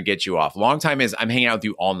I'm just going to get you off. Long time is I'm hanging out with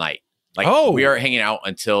you all night. Like we are hanging out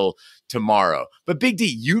until tomorrow. But Big D,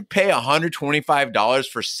 you'd pay $125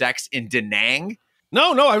 for sex in Da Nang?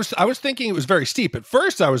 No, I was thinking it was very steep. At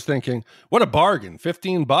first, I was thinking, what a bargain!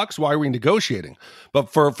 $15. Why are we negotiating?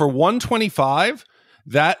 But for $125,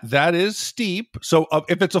 that is steep. So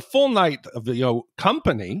if it's a full night of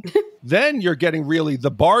company, then you're getting really the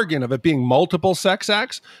bargain of it being multiple sex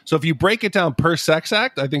acts. So if you break it down per sex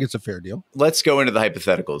act, I think it's a fair deal. Let's go into the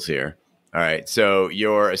hypotheticals here. All right. So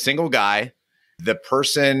you're a single guy. The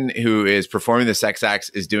person who is performing the sex acts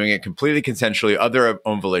is doing it completely consensually, of their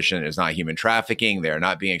own volition. It is not human trafficking. They're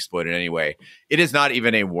not being exploited in any way. It is not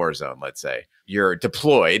even a war zone, let's say. You're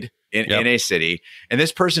deployed in a city, and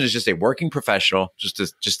this person is just a working professional, just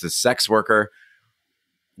a sex worker.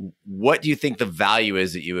 What do you think the value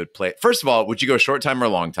is that you would play? First of all, would you go short time or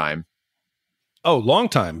long time? Oh, long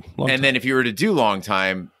time. Then if you were to do long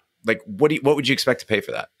time, like what would you expect to pay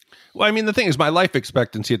for that? Well, I mean, the thing is, my life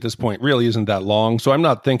expectancy at this point really isn't that long, so I'm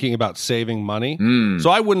not thinking about saving money. So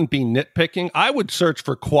I wouldn't be nitpicking. I would search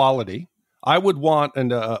for quality. I would want,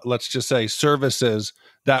 and let's just say, services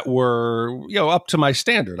that were, up to my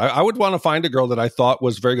standard. I would want to find a girl that I thought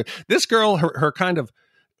was very good. This girl,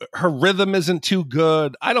 her rhythm isn't too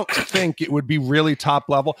good. I don't think it would be really top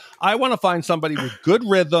level. I want to find somebody with good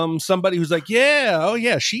rhythm, somebody who's like,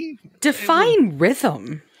 she... Define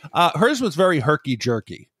rhythm. Hers was very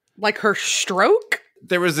herky-jerky. Like her stroke?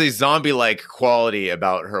 There was a zombie-like quality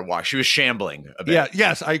about her walk. She was shambling a bit. Yeah,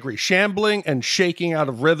 yes, I agree. Shambling and shaking out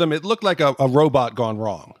of rhythm. It looked like a robot gone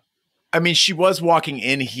wrong. I mean, she was walking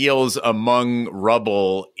in heels among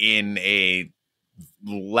rubble in a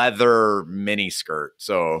leather miniskirt.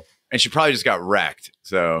 So, and she probably just got wrecked.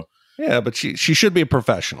 So, yeah, but she should be a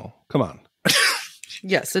professional. Come on.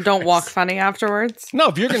 Yeah, so don't walk funny afterwards. No,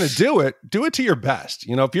 if you're going to do it to your best.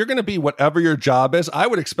 If you're going to be whatever your job is, I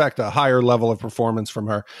would expect a higher level of performance from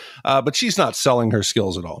her. But she's not selling her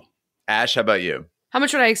skills at all. Ash, how about you? How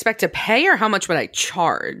much would I expect to pay, or how much would I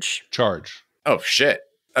charge? Charge. Oh, shit.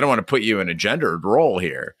 I don't want to put you in a gendered role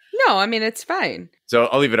here. No, I mean, it's fine. So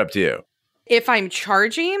I'll leave it up to you. If I'm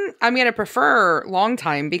charging, I'm going to prefer long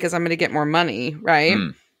time because I'm going to get more money, right?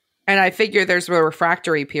 And I figure there's a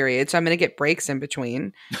refractory period, so I'm going to get breaks in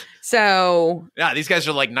between. So... Yeah, these guys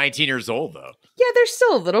are like 19 years old, though. Yeah, there's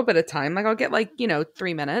still a little bit of time. Like, I'll get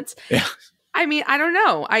 3 minutes. Yeah. I mean, I don't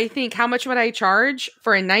know. I think, how much would I charge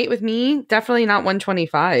for a night with me? Definitely not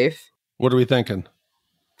 $125. What are we thinking?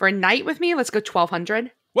 For a night with me, let's go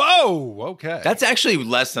 $1,200. Whoa, okay. That's actually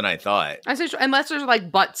less than I thought. Unless there's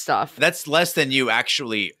butt stuff. That's less than you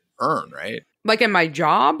actually earn, right? Like in my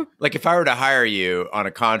job? Like if I were to hire you on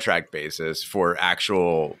a contract basis for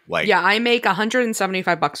actual like Yeah, I make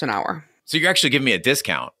 $175 an hour. So you're actually giving me a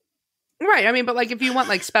discount. Right. I mean, but like if you want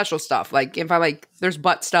like special stuff, like if I like there's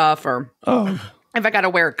butt stuff or if I got to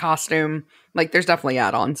wear a costume, like there's definitely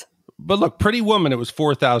add-ons. But look, Pretty Woman, it was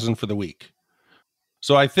 $4,000 for the week.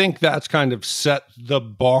 So I think that's kind of set the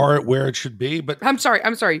bar at where it should be. But I'm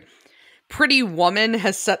sorry. Pretty Woman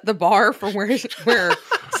has set the bar for where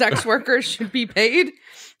sex workers should be paid.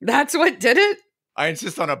 That's what did it. I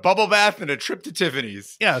insist on a bubble bath and a trip to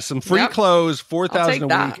Tiffany's. Yeah, some free clothes, $4,000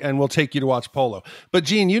 a week, and we'll take you to watch polo. But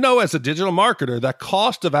Gene, you know, as a digital marketer, that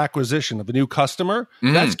cost of acquisition of a new customer,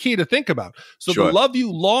 that's key to think about. So the Love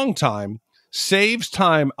You Longtime saves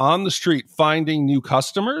time on the street finding new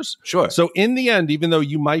customers. Sure. So in the end, even though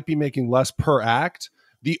you might be making less per act,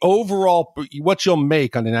 the overall, what you'll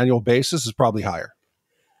make on an annual basis is probably higher.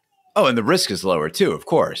 Oh, and the risk is lower too, of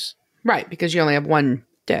course. Right, because you only have one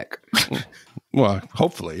dick. Well,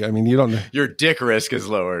 hopefully. I mean, you don't know. Your dick risk is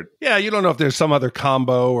lowered. Yeah, you don't know if there's some other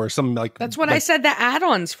combo or some like... That's what I said the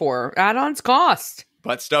add-ons for. Add-ons cost.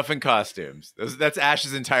 Butt stuff and costumes. That's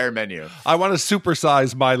Ash's entire menu. I want to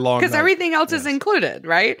supersize my long Because night. everything else is included,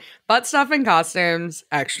 right? Butt stuff and costumes,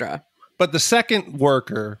 extra. But the second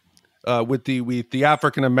worker with the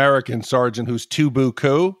African-American sergeant who's too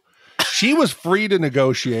buku, she was free to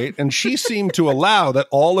negotiate, and she seemed to allow that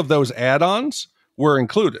all of those add-ons were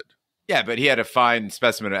included. Yeah, but he had a fine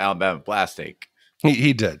specimen of Alabama blast steak.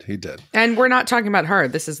 He did. And we're not talking about her.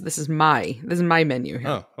 This is my menu here.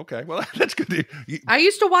 Oh, okay. Well, that's good. I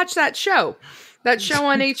used to watch that show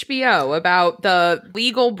on HBO about the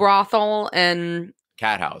legal brothel and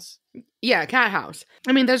Cat House. Yeah, Cat House.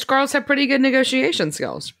 I mean, those girls have pretty good negotiation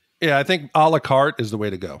skills. Yeah, I think a la carte is the way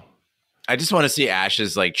to go. I just want to see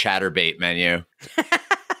Ash's like chatterbait menu.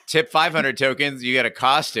 Tip 500 tokens, you get a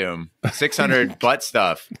costume, 600 butt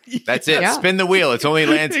stuff. That's it. Yeah. Spin the wheel. It's only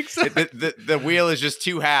lands. The wheel is just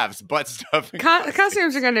two halves, butt stuff.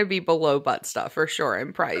 Costumes are going to be below butt stuff for sure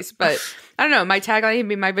in price. But I don't know. My tagline would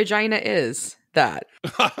be my vagina is that.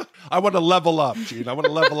 I want to level up, Gene. I want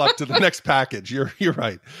to level up to the next package. You're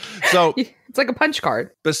right. So it's like a punch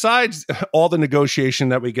card. Besides all the negotiation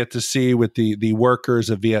that we get to see with the workers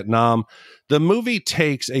of Vietnam, the movie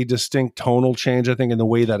takes a distinct tonal change, I think, in the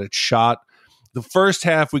way that it's shot. The first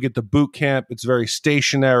half, we get the boot camp. It's very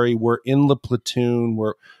stationary. We're in the platoon.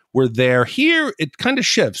 We're there. Here, it kind of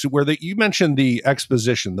shifts. You mentioned the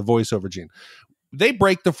exposition, the voiceover, Gene. They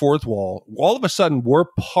break the fourth wall. All of a sudden, we're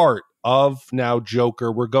part of now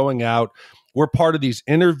Joker. We're going out. We're part of these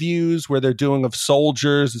interviews where they're doing of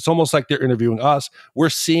soldiers. It's almost like they're interviewing us. We're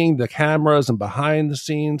seeing the cameras and behind the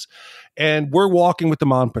scenes, and we're walking with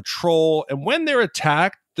them on patrol. And when they're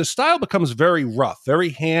attacked, the style becomes very rough,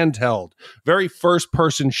 very handheld, very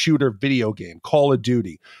first-person shooter video game, Call of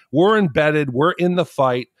Duty. We're embedded. We're in the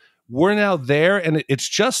fight. We're now there, and it's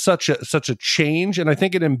just such a change, and I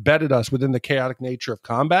think it embedded us within the chaotic nature of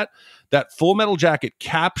combat. That Full Metal Jacket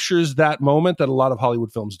captures that moment that a lot of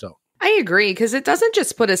Hollywood films don't. I agree, because it doesn't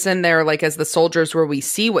just put us in there like as the soldiers where we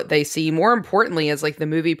see what they see. More importantly, as like the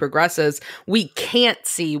movie progresses, we can't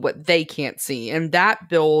see what they can't see. And that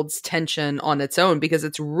builds tension on its own because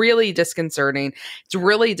it's really disconcerting. It's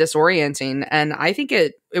really disorienting. And I think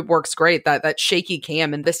it works great, that shaky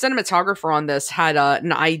cam. And the cinematographer on this had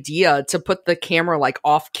an idea to put the camera like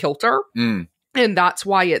off kilter. And that's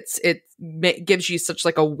why it gives you such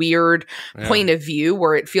like a weird point of view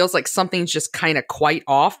where it feels like something's just kind of quite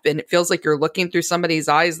off, and it feels like you're looking through somebody's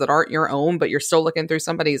eyes that aren't your own, but you're still looking through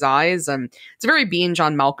somebody's eyes. And it's very being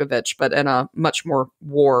John Malkovich, but in a much more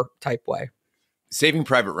war type way. Saving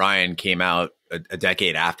Private Ryan came out a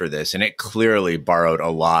decade after this, and it clearly borrowed a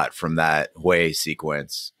lot from that Hué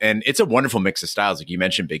sequence. And it's a wonderful mix of styles, like you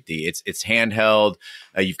mentioned, Big D. It's handheld.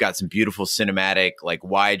 You've got some beautiful cinematic, like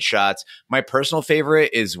wide shots. My personal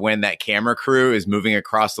favorite is when that camera crew is moving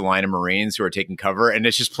across the line of Marines who are taking cover, and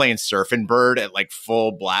it's just playing Surfing Bird at like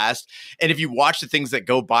full blast. And if you watch the things that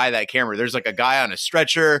go by that camera, there's like a guy on a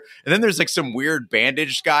stretcher, and then there's like some weird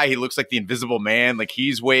bandaged guy. He looks like the Invisible Man, like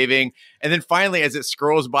he's waving. And then finally, as it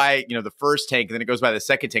scrolls by, the first tank, and then it goes by the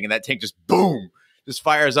second tank, and that tank just boom, just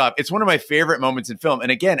fires up. It's one of my favorite moments in film.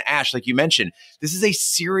 And again, Ash, like you mentioned, this is a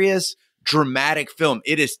serious, dramatic film.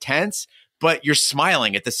 It is tense, but you're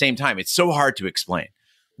smiling at the same time. It's so hard to explain.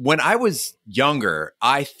 When I was younger,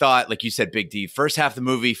 I thought, like you said, Big D, first half of the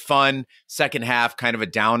movie, fun, second half, kind of a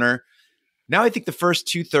downer. Now I think the first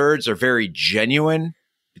 2/3 are very genuine.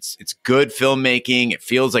 It's good filmmaking. It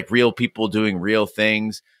feels like real people doing real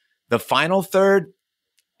things. The final third,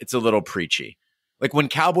 it's a little preachy. Like when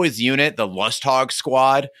Cowboys unit, the Lust Hog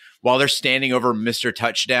squad, while they're standing over Mr.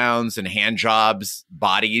 Touchdowns and hand jobs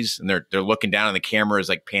bodies, and they're looking down and the camera is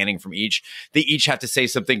like panning from each, they each have to say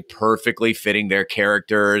something perfectly fitting their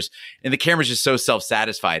characters. And the camera's just so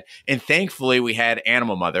self-satisfied. And thankfully we had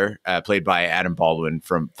Animal Mother, played by Adam Baldwin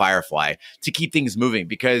from Firefly, to keep things moving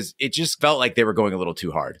because it just felt like they were going a little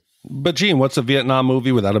too hard. But Gene, what's a Vietnam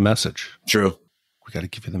movie without a message? True. We got to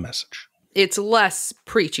give you the message. It's less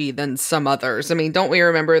preachy than some others. I mean, don't we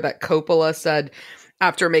remember that Coppola said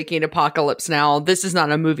after making Apocalypse Now, this is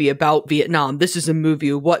not a movie about Vietnam. This is a movie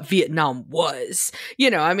of what Vietnam was. You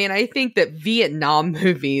know, I mean, I think that Vietnam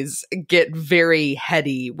movies get very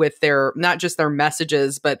heady with their, not just their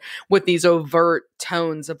messages, but with these overt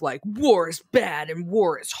tones of like, war is bad and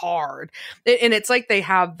war is hard. And it's like they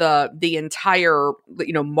have the entire,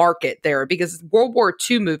 you know, market there, because World War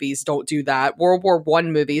II movies don't do that. World War I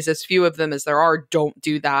movies, as few of them as there are, don't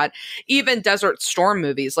do that. Even Desert Storm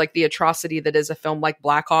movies, like the atrocity that is a film like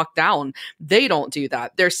Black Hawk Down, they don't do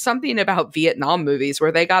that. There's something about Vietnam movies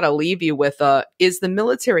where they got to leave you with is the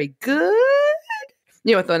military good?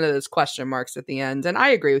 You know, with one of those question marks at the end. And I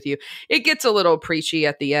agree with you. It gets a little preachy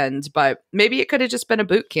at the end, but maybe it could have just been a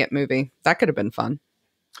boot camp movie. That could have been fun.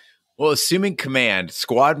 Well, assuming command,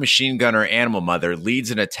 squad machine gunner Animal Mother leads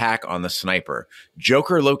an attack on the sniper.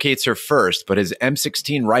 Joker locates her first, but his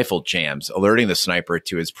M16 rifle jams, alerting the sniper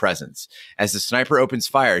to his presence. As the sniper opens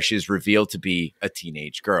fire, she is revealed to be a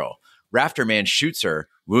teenage girl. Rafter Man shoots her,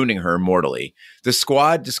 wounding her mortally. The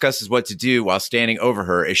squad discusses what to do while standing over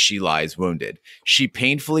her as she lies wounded. She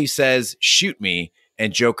painfully says, "Shoot me,"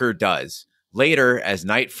 and Joker does. Later, as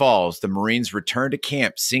night falls, the Marines return to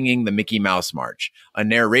camp singing the Mickey Mouse March. A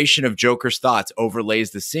narration of Joker's thoughts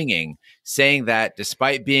overlays the singing, saying that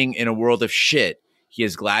despite being in a world of shit, he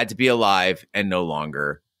is glad to be alive and no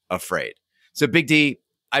longer afraid. So Big D,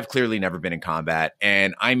 I've clearly never been in combat,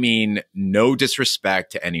 and I mean no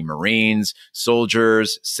disrespect to any Marines,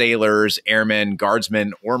 soldiers, sailors, airmen,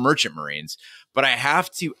 guardsmen, or merchant Marines, but I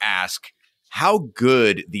have to ask how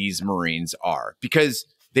good these Marines are, because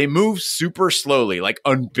they move super slowly, like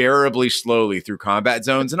unbearably slowly through combat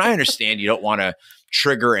zones. And I understand you don't want to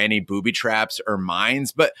trigger any booby traps or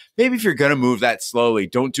mines, but maybe if you're going to move that slowly,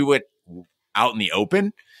 don't do it out in the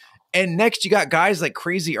open. And next, you got guys like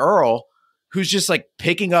Crazy Earl, who's just like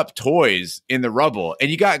picking up toys in the rubble. And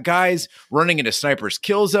you got guys running into snipers'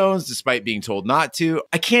 kill zones despite being told not to.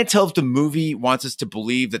 I can't tell if the movie wants us to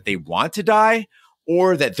believe that they want to die,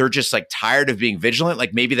 or that they're just like tired of being vigilant.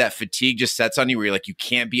 Like maybe that fatigue just sets on you where you're like, you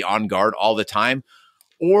can't be on guard all the time.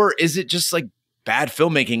 Or is it just like bad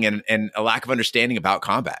filmmaking and a lack of understanding about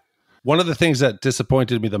combat? One of the things that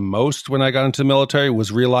disappointed me the most when I got into the military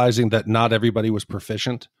was realizing that not everybody was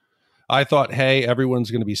proficient. I thought, hey,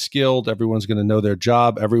 everyone's going to be skilled. Everyone's going to know their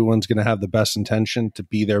job. Everyone's going to have the best intention to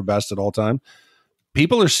be their best at all time.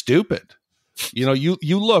 People are stupid. You know,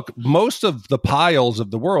 you look, most of the piles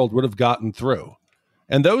of the world would have gotten through.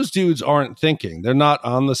 And those dudes aren't thinking. They're not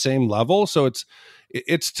on the same level. So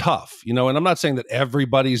it's tough, you know, and I'm not saying that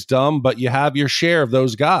everybody's dumb, but you have your share of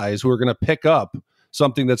those guys who are going to pick up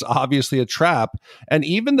something that's obviously a trap. And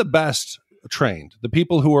even the best trained, the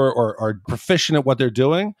people who are proficient at what they're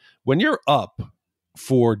doing, when you're up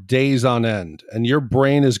for days on end and your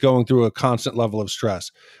brain is going through a constant level of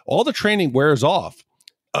stress, all the training wears off.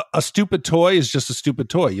 A stupid toy is just a stupid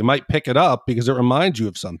toy. You might pick it up because it reminds you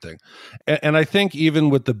of something. And I think even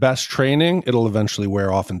with the best training, it'll eventually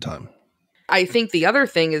wear off in time. I think the other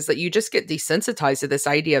thing is that you just get desensitized to this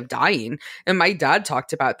idea of dying. And my dad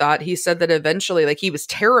talked about that. He said that eventually, like, he was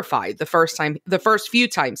terrified the first few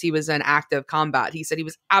times he was in active combat. He said he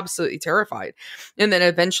was absolutely terrified. And then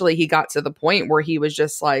eventually he got to the point where he was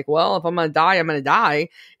just like, well, if I'm going to die, I'm going to die.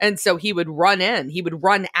 And so he would run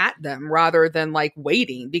at them rather than like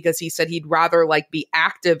waiting, because he said he'd rather like be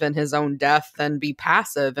active in his own death than be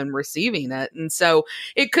passive and receiving it. And so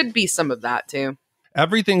it could be some of that too.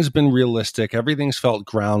 Everything's been realistic. Everything's felt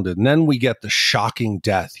grounded. And then we get the shocking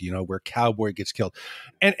death, you know, where Cowboy gets killed.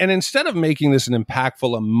 And instead of making this an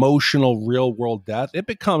impactful, emotional, real world death, it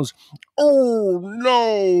becomes, oh,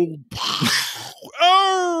 no.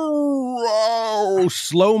 oh,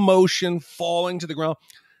 slow motion falling to the ground.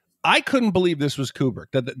 I couldn't believe this was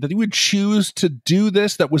Kubrick, that he would choose to do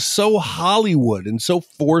this that was so Hollywood and so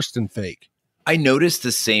forced and fake. I noticed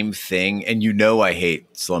the same thing, and you know I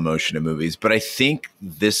hate slow motion in movies, but I think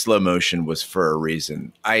this slow motion was for a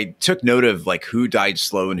reason. I took note of like who died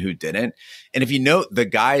slow and who didn't. And if you note, the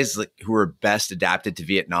guys like, who were best adapted to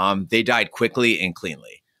Vietnam, they died quickly and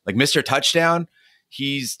cleanly. Like Mr. Touchdown,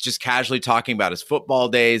 he's just casually talking about his football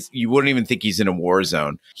days. You wouldn't even think he's in a war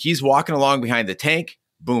zone. He's walking along behind the tank,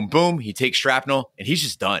 boom, boom. He takes shrapnel and he's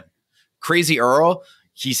just done. Crazy Earl,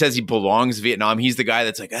 he says he belongs to Vietnam. He's the guy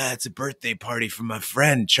that's like, it's a birthday party for my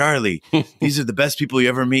friend, Charlie. These are the best people you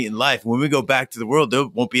ever meet in life. When we go back to the world, there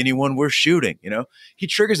won't be anyone worth shooting. You know, he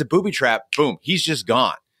triggers a booby trap. Boom. He's just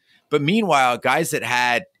gone. But meanwhile, guys that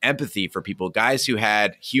had empathy for people, guys who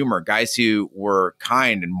had humor, guys who were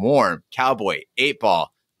kind and warm, Cowboy,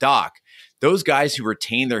 8-Ball, Doc, those guys who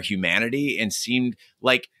retained their humanity and seemed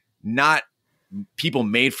like not people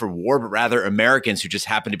made for war, but rather Americans who just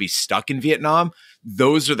happened to be stuck in Vietnam.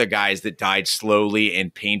 Those are the guys that died slowly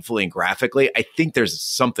and painfully and graphically. I think there's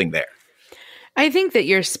something there. I think that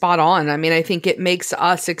you're spot on. I mean, I think it makes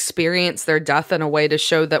us experience their death in a way to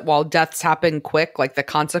show that while deaths happen quick, like the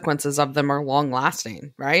consequences of them are long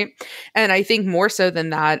lasting, right? And I think more so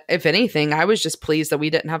than that, if anything, I was just pleased that we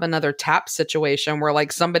didn't have another TAP situation where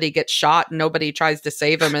like somebody gets shot and nobody tries to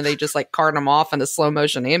save him and they just like cart him off in a slow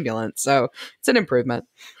motion ambulance. So it's an improvement.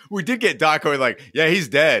 We did get Doc going like, yeah, he's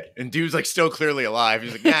dead. And dude's like still clearly alive.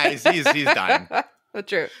 He's like, yeah, he's dying.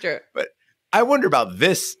 True. But I wonder about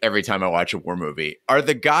this every time I watch a war movie. Are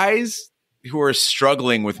the guys who are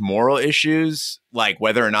struggling with moral issues, like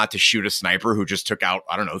whether or not to shoot a sniper who just took out,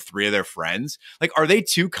 3 of their friends, like, are they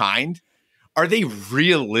too kind? Are they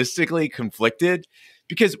realistically conflicted?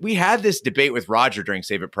 Because we had this debate with Roger during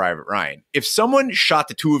Save It Private Ryan. If someone shot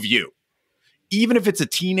the 2 of you, even if it's a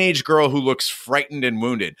teenage girl who looks frightened and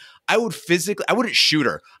wounded, I wouldn't shoot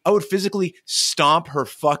her. I would physically stomp her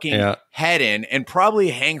fucking head in and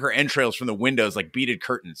probably hang her entrails from the windows like beaded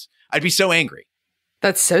curtains. I'd be so angry.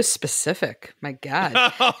 That's so specific. My God.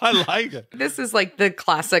 I like it. This is like the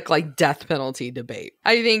classic like death penalty debate.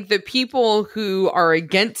 I think the people who are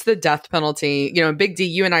against the death penalty, Big D,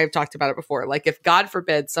 you and I have talked about it before. Like if God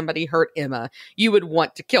forbid somebody hurt Emma, you would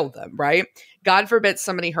want to kill them, right? God forbid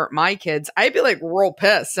somebody hurt my kids, I'd be like real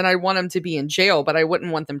pissed and I want them to be in jail, but I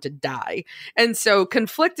wouldn't want them to die. And so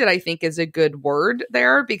conflicted, I think, is a good word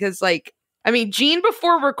there because Gene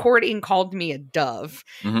before recording called me a dove.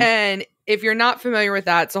 Mm-hmm. And if you're not familiar with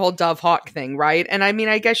that, it's a whole dove hawk thing, right? And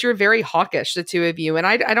I guess you're very hawkish, the 2 of you. And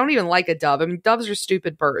I don't even like a dove. I mean, doves are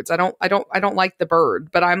stupid birds. I don't like the bird,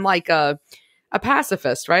 but I'm like a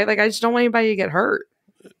pacifist, right? Like I just don't want anybody to get hurt.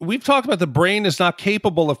 We've talked about the brain is not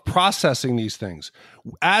capable of processing these things.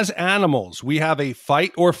 As animals, we have a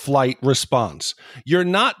fight or flight response. You're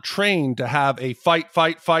not trained to have a fight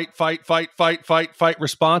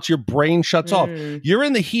response. Your brain shuts off. You're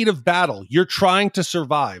in the heat of battle. You're trying to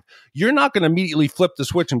survive. You're not going to immediately flip the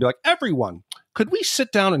switch and be like, everyone, could we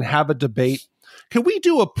sit down and have a debate? Can we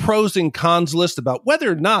do a pros and cons list about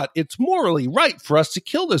whether or not it's morally right for us to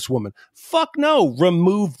kill this woman? Fuck no.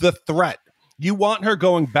 Remove the threat. You want her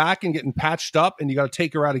going back and getting patched up and you got to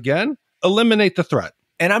take her out again? Eliminate the threat.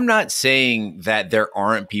 And I'm not saying that there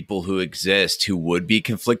aren't people who exist who would be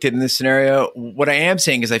conflicted in this scenario. What I am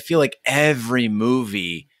saying is I feel like every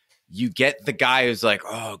movie you get the guy who's like,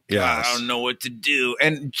 oh, God, I don't know what to do.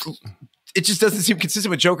 And it just doesn't seem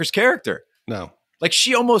consistent with Joker's character. No. Like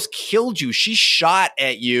she almost killed you. She shot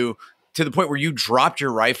at you to the point where you dropped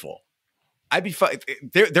your rifle. I'd be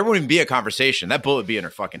there wouldn't even be a conversation. That bullet would be in her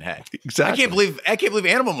fucking head. Exactly. I can't believe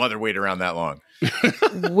Animal Mother waited around that long.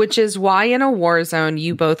 Which is why in a war zone,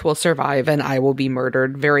 you both will survive and I will be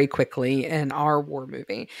murdered very quickly in our war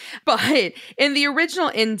movie. But in the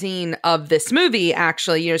original ending of this movie,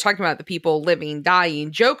 actually, talking about the people living,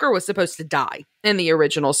 dying, Joker was supposed to die in the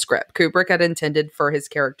original script. Kubrick had intended for his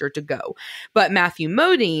character to go. But Matthew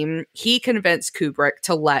Modine, he convinced Kubrick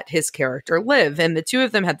to let his character live. And the 2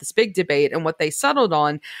 of them had this big debate. And what they settled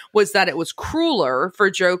on was that it was crueler for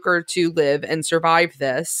Joker to live and survive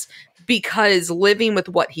this because living with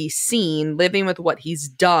what he's seen, living with what he's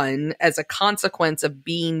done as a consequence of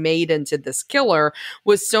being made into this killer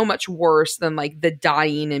was so much worse than like the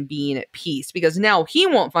dying and being at peace, because now he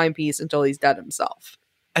won't find peace until he's dead himself.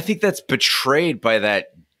 I think that's betrayed by that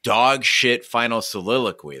dog shit final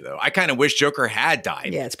soliloquy, though. I kind of wish Joker had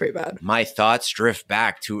died. Yeah, it's pretty bad. My thoughts drift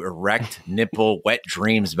back to erect nipple wet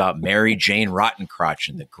dreams about Mary Jane Rottencrotch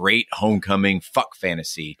and the great homecoming fuck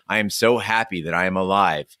fantasy. I am so happy that I am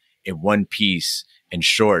alive in one piece. In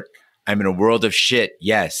short, I'm in a world of shit,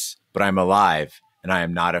 yes, but I'm alive and I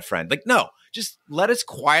am not a friend. Like, no. Just let us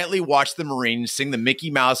quietly watch the Marines sing the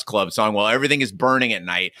Mickey Mouse Club song while everything is burning at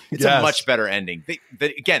night. It's a much better ending.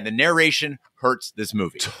 Again, the narration hurts this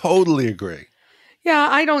movie. Totally agree. Yeah,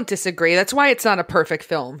 I don't disagree. That's why it's not a perfect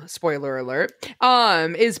film. Spoiler alert.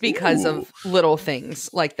 Is because of little things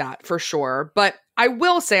like that, for sure. But I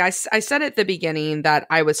will say, I said at the beginning that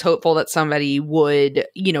I was hopeful that somebody would,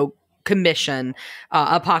 commission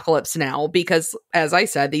Apocalypse Now, because as I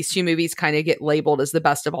said, these two movies kind of get labeled as the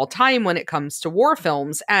best of all time when it comes to war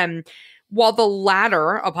films. And while the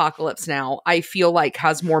latter, Apocalypse Now, I feel like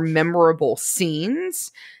has more memorable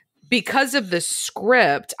scenes, because of the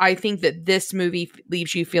script, I think that this movie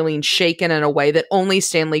leaves you feeling shaken in a way that only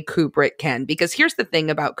Stanley Kubrick can. Because here's the thing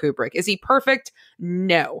about Kubrick. Is he perfect?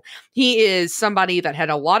 No. He is somebody that had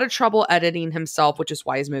a lot of trouble editing himself, which is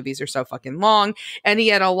why his movies are so fucking long. And he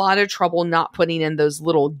had a lot of trouble not putting in those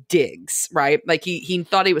little digs, right? Like he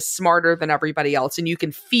thought he was smarter than everybody else. And you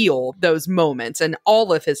can feel those moments in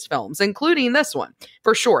all of his films, including this one,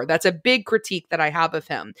 for sure. That's a big critique that I have of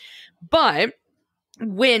him. But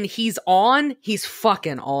when he's on, he's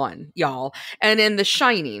fucking on, y'all. And in The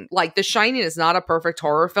Shining, like The Shining is not a perfect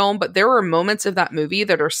horror film, but there are moments of that movie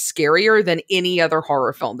that are scarier than any other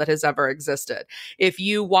horror film that has ever existed. If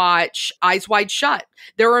you watch Eyes Wide Shut,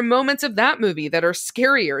 there are moments of that movie that are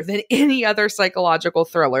scarier than any other psychological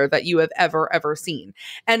thriller that you have ever seen.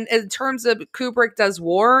 And in terms of Kubrick Does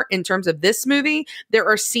War, in terms of this movie, there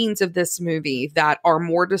are scenes of this movie that are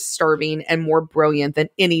more disturbing and more brilliant than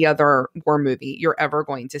any other war movie you're ever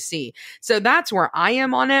going to see. So that's where I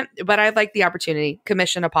am on it. But I'd like the opportunity,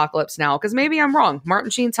 commission Apocalypse Now, because maybe I'm wrong. Martin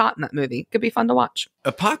Sheen's hot in that movie. Could be fun to watch.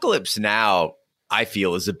 Apocalypse Now, I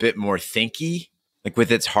feel, is a bit more thinky, like with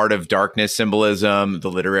its Heart of Darkness symbolism,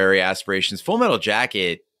 the literary aspirations. Full Metal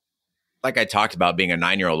Jacket, like I talked about being a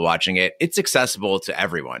 9-year-old watching it, it's accessible to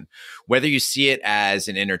everyone. Whether you see it as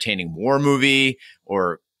an entertaining war movie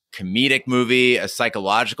or comedic movie, a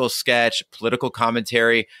psychological sketch, political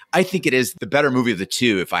commentary, I think it is the better movie of the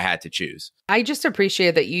two if I had to choose. I just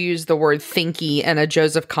appreciate that you use the word thinky and a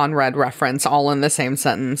Joseph Conrad reference all in the same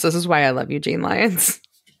sentence. This is why I love you, Gene Lyons.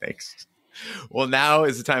 Thanks. Well, now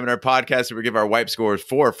is the time in our podcast where we give our wipe scores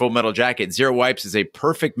for Full Metal Jacket. 0 wipes is a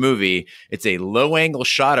perfect movie. It's a low-angle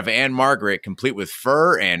shot of Anne Margaret, complete with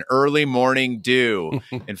fur and early morning dew.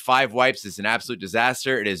 And 5 wipes is an absolute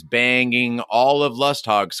disaster. It is banging all of Lust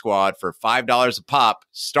Hog Squad for $5 a pop,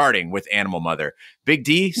 starting with Animal Mother. Big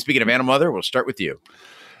D, speaking of Animal Mother, we'll start with you.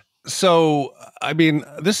 So, I mean,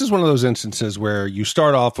 this is one of those instances where you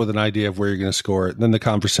start off with an idea of where you're going to score it, and then the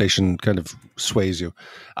conversation kind of sways you.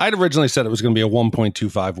 I'd originally said it was going to be a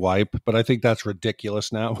 1.25 wipe, but I think that's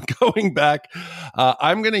ridiculous now. Going back,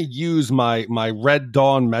 I'm going to use my Red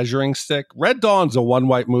Dawn measuring stick. Red Dawn's a 1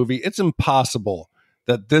 wipe movie. It's impossible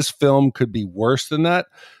that this film could be worse than that.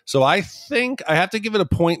 So I think I have to give it a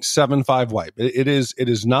 0.75 wipe. It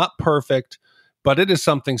is not perfect, but it is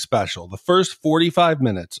something special. The first 45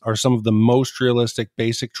 minutes are some of the most realistic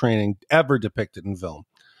basic training ever depicted in film.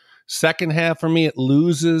 Second half, for me, it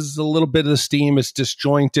loses a little bit of the steam. It's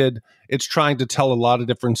disjointed. It's trying to tell a lot of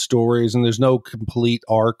different stories, and there's no complete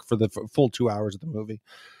arc for the full 2 hours of the movie.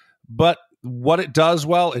 But what it does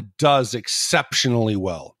well, it does exceptionally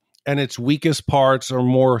well. And its weakest parts are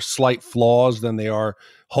more slight flaws than they are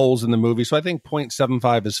holes in the movie. So I think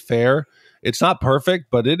 0.75 is fair. It's not perfect,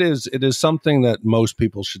 but it is something that most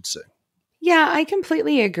people should see. Yeah, I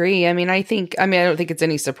completely agree. I don't think it's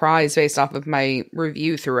any surprise based off of my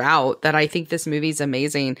review throughout that I think this movie's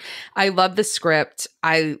amazing. I love the script.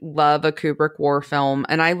 I love a Kubrick war film,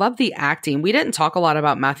 and I love the acting. We didn't talk a lot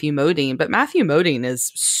about Matthew Modine, but Matthew Modine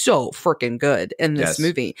is so freaking good in this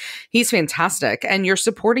movie. He's fantastic, and your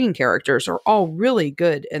supporting characters are all really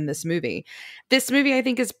good in this movie. This movie, I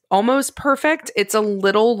think, is almost perfect. It's a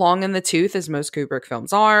little long in the tooth, as most Kubrick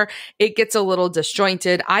films are. It gets a little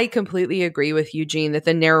disjointed. I completely agree with Eugene that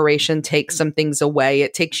the narration takes some things away.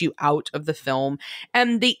 It takes you out of the film.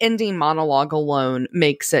 And the ending monologue alone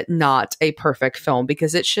makes it not a perfect film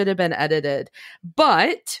because it should have been edited.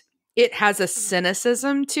 But it has a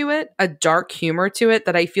cynicism to it, a dark humor to it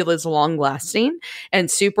that I feel is long lasting and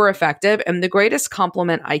super effective. And the greatest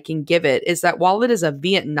compliment I can give it is that while it is a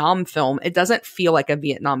Vietnam film, it doesn't feel like a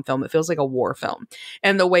Vietnam film. It feels like a war film,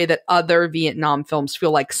 and the way that other Vietnam films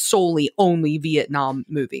feel like solely only Vietnam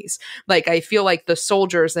movies. Like, I feel like the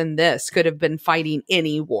soldiers in this could have been fighting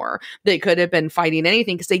any war. They could have been fighting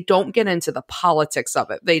anything because they don't get into the politics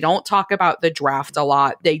of it. They don't talk about the draft a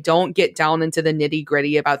lot. They don't get down into the nitty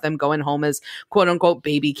gritty about them going home as quote unquote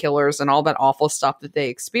baby killers and all that awful stuff that they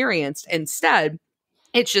experienced. Instead,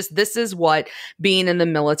 it's just, this is what being in the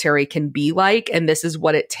military can be like, and this is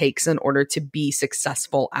what it takes in order to be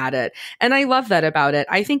successful at it. And I love that about it.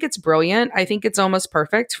 I think it's brilliant. I think it's almost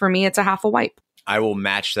perfect. For me, it's a half a wipe. I will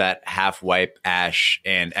match that half wipe, Ash,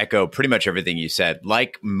 and echo pretty much everything you said.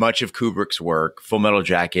 Like much of Kubrick's work, Full Metal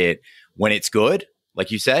Jacket, when it's good,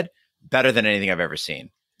 like you said, better than anything I've ever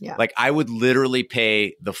seen. Yeah. Like, I would literally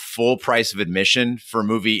pay the full price of admission for a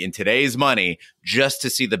movie in today's money just to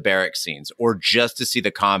see the barracks scenes or just to see the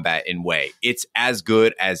combat in Hué. It's as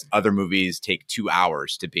good as other movies take 2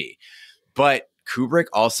 hours to be. But Kubrick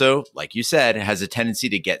also, like you said, has a tendency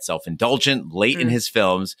to get self-indulgent late in his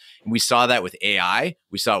films. And we saw that with AI.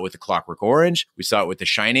 We saw it with The Clockwork Orange. We saw it with The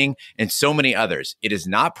Shining and so many others. It is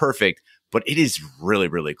not perfect, but it is really,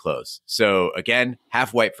 really close. So again,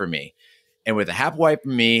 half wipe for me. And with a half wipe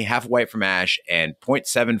from me, half wipe from Ash, and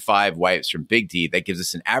 0.75 wipes from Big D, that gives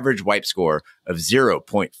us an average wipe score of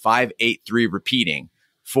 0.583 repeating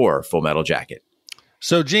for Full Metal Jacket.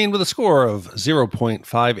 So, Gene, with a score of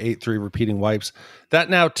 0.583 repeating wipes, that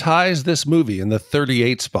now ties this movie in the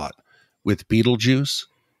 38 spot with Beetlejuice,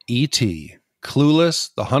 E.T., Clueless,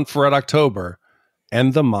 The Hunt for Red October,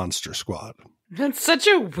 and The Monster Squad. That's such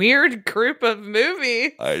a weird group of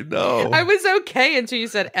movie. I know. I was okay until you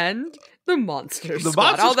said "and The Monster Squad."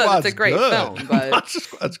 Monster Although Squad's it's a great good. film, but Monster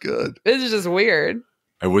Squad's good. It's just weird.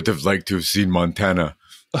 I would have liked to have seen Montana.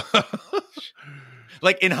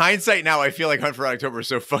 Like, in hindsight now, I feel like Hunt for Red October is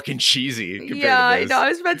so fucking cheesy compared Yeah, to I this. know. I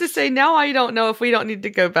was about to say, now I don't know if we don't need to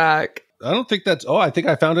go back. I don't think that's... Oh, I think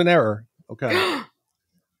I found an error. Okay.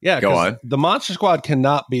 Yeah, Go on. The Monster Squad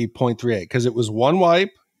cannot be 0.38 because it was one wipe,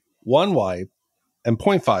 and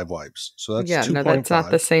 0.5 wipes. So that's 2.5. No, that's not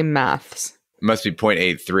the same maths. It must be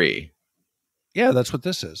 0.83. Yeah, that's what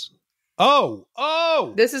this is. Oh!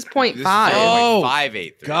 This is 0.5. This is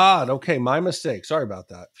 0.583. God, okay, my mistake. Sorry about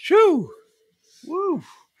that. Shoo! Woo!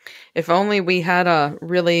 If only we had a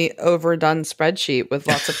really overdone spreadsheet with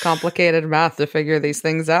lots of complicated math to figure these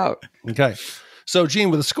things out. Okay. So, Gene,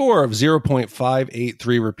 with a score of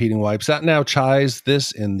 0.583 repeating wipes, that now ties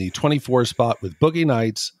this in the 24 spot with Boogie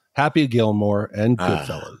Nights, Happy Gilmore, and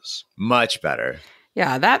Goodfellas. Much better.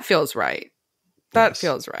 Yeah, that feels right. That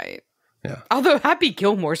feels right. Yeah. Although Happy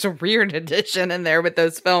Gilmore's a weird addition in there with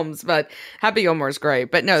those films, but Happy Gilmore's great.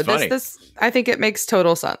 But no, this I think it makes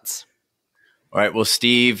total sense. All right. Well,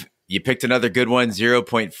 Steve, you picked another good one,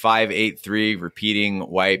 0.583 repeating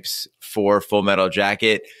wipes for Full Metal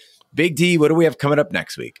Jacket. Big D, what do we have coming up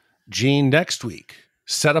next week? Gene, next week,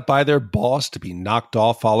 set up by their boss to be knocked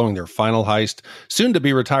off following their final heist,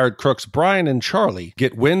 soon-to-be retired crooks Brian and Charlie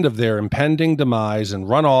get wind of their impending demise and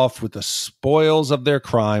run off with the spoils of their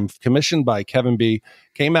crime, commissioned by Kevin B.,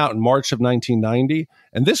 came out in March of 1990,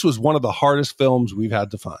 and this was one of the hardest films we've had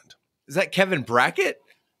to find. Is that Kevin Brackett?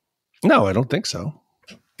 No, I don't think so.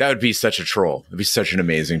 That would be such a troll. It'd be such an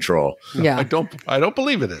amazing troll. Yeah. I don't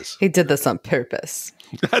believe it is. He did this on purpose.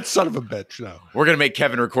 That son of a bitch, no. We're going to make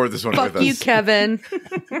Kevin record this one with us. Fuck you, Kevin.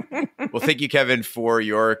 Well, thank you, Kevin, for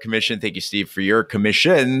your commission. Thank you, Steve, for your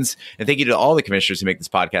commissions. And thank you to all the commissioners who make this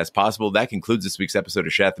podcast possible. That concludes this week's episode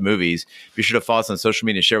of Shat the Movies. Be sure to follow us on social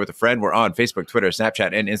media and share with a friend. We're on Facebook, Twitter,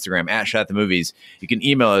 Snapchat, and Instagram at Shat the Movies. You can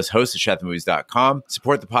email us, host@shatthemovies.com.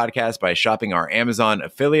 Support the podcast by shopping our Amazon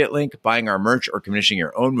affiliate link, buying our merch, or commissioning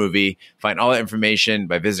your own movie. Find all that information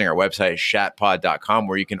by visiting our website, shatpod.com,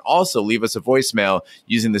 where you can also leave us a voicemail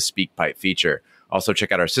using the SpeakPipe feature. Also,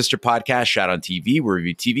 check out our sister podcast, Shat on TV, where we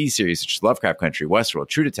review TV series such as Lovecraft Country, Westworld,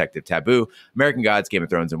 True Detective, Taboo, American Gods, Game of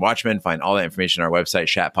Thrones, and Watchmen. Find all that information on our website,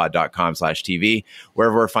 shatpod.com/TV,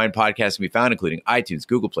 wherever our fine podcasts can be found, including iTunes,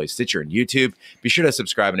 Google Play, Stitcher, and YouTube. Be sure to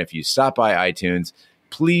subscribe, and if you stop by iTunes,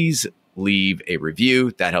 please leave a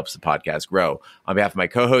review. That helps the podcast grow. On behalf of my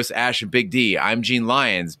co-hosts, Ash and Big D, I'm Gene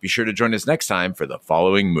Lyons. Be sure to join us next time for the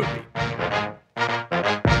following movie.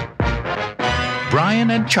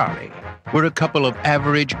 Brian and Charlie were a couple of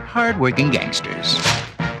average, hard-working gangsters. Hit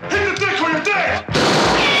the dick when you're dead!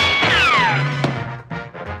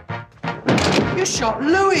 You shot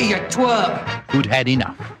Louis, you twerp! Who'd had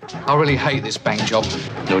enough. I really hate this bank job.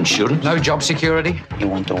 No insurance? No job security. You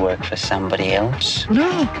want to work for somebody else?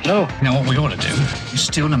 No. You know what we ought to do? Is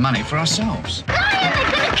steal the money for ourselves. Brian,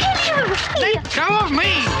 they're gonna kill you! Let go of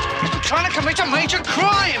me! I'm trying to commit a major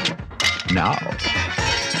crime! Now.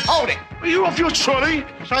 Hold it! Are you off your trolley?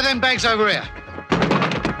 Throw them bags over here.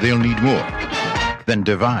 They'll need more than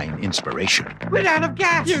divine inspiration. We're out of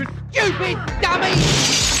gas! You stupid dummy!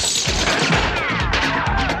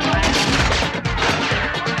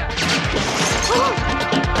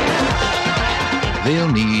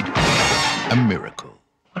 They'll need a miracle.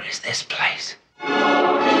 What is this place?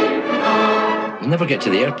 We'll never get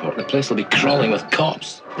to the airport. The place will be crawling with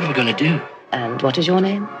cops. What are we going to do? And what is your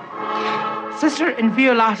name? Sister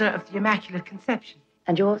Inviolata of the Immaculate Conception.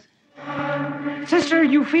 And yours? Sister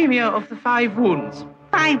Euphemia of the Five Wounds.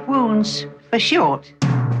 5 wounds for short.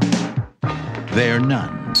 They're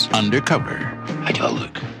nuns undercover. How do I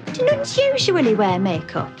look? Do nuns usually wear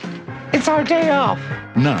makeup? It's our day off.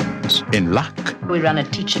 Nuns in luck. We run a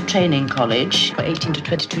teacher training college for 18 to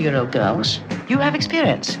 22-year-old girls. You have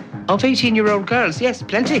experience. Of 18-year-old girls, yes,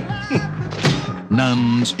 plenty.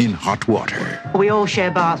 Nuns in hot water. We all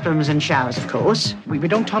share bathrooms and showers, of course. We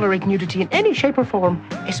don't tolerate nudity in any shape or form.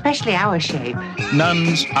 Especially our shape.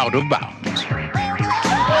 Nuns out of bounds.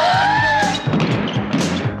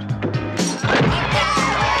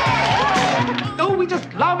 Oh, we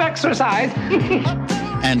just love exercise.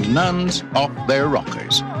 And nuns off their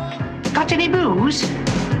rockers. Got any booze?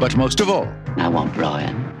 But most of all, I want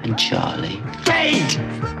Brian and Charlie. Fade!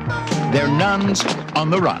 they're nuns on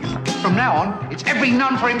the run. From now on, it's every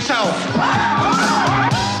nun for himself.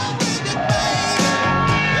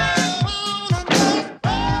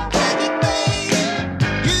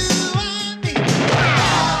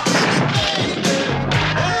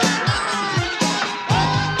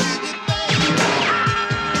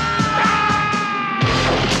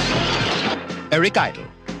 Eric Idle.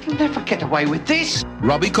 You'll never get away with this.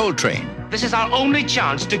 Robbie Coltrane. This is our only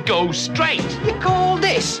chance to go straight. You call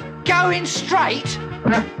this going straight?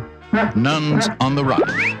 Nuns on the Run.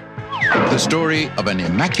 The story of an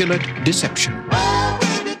immaculate deception.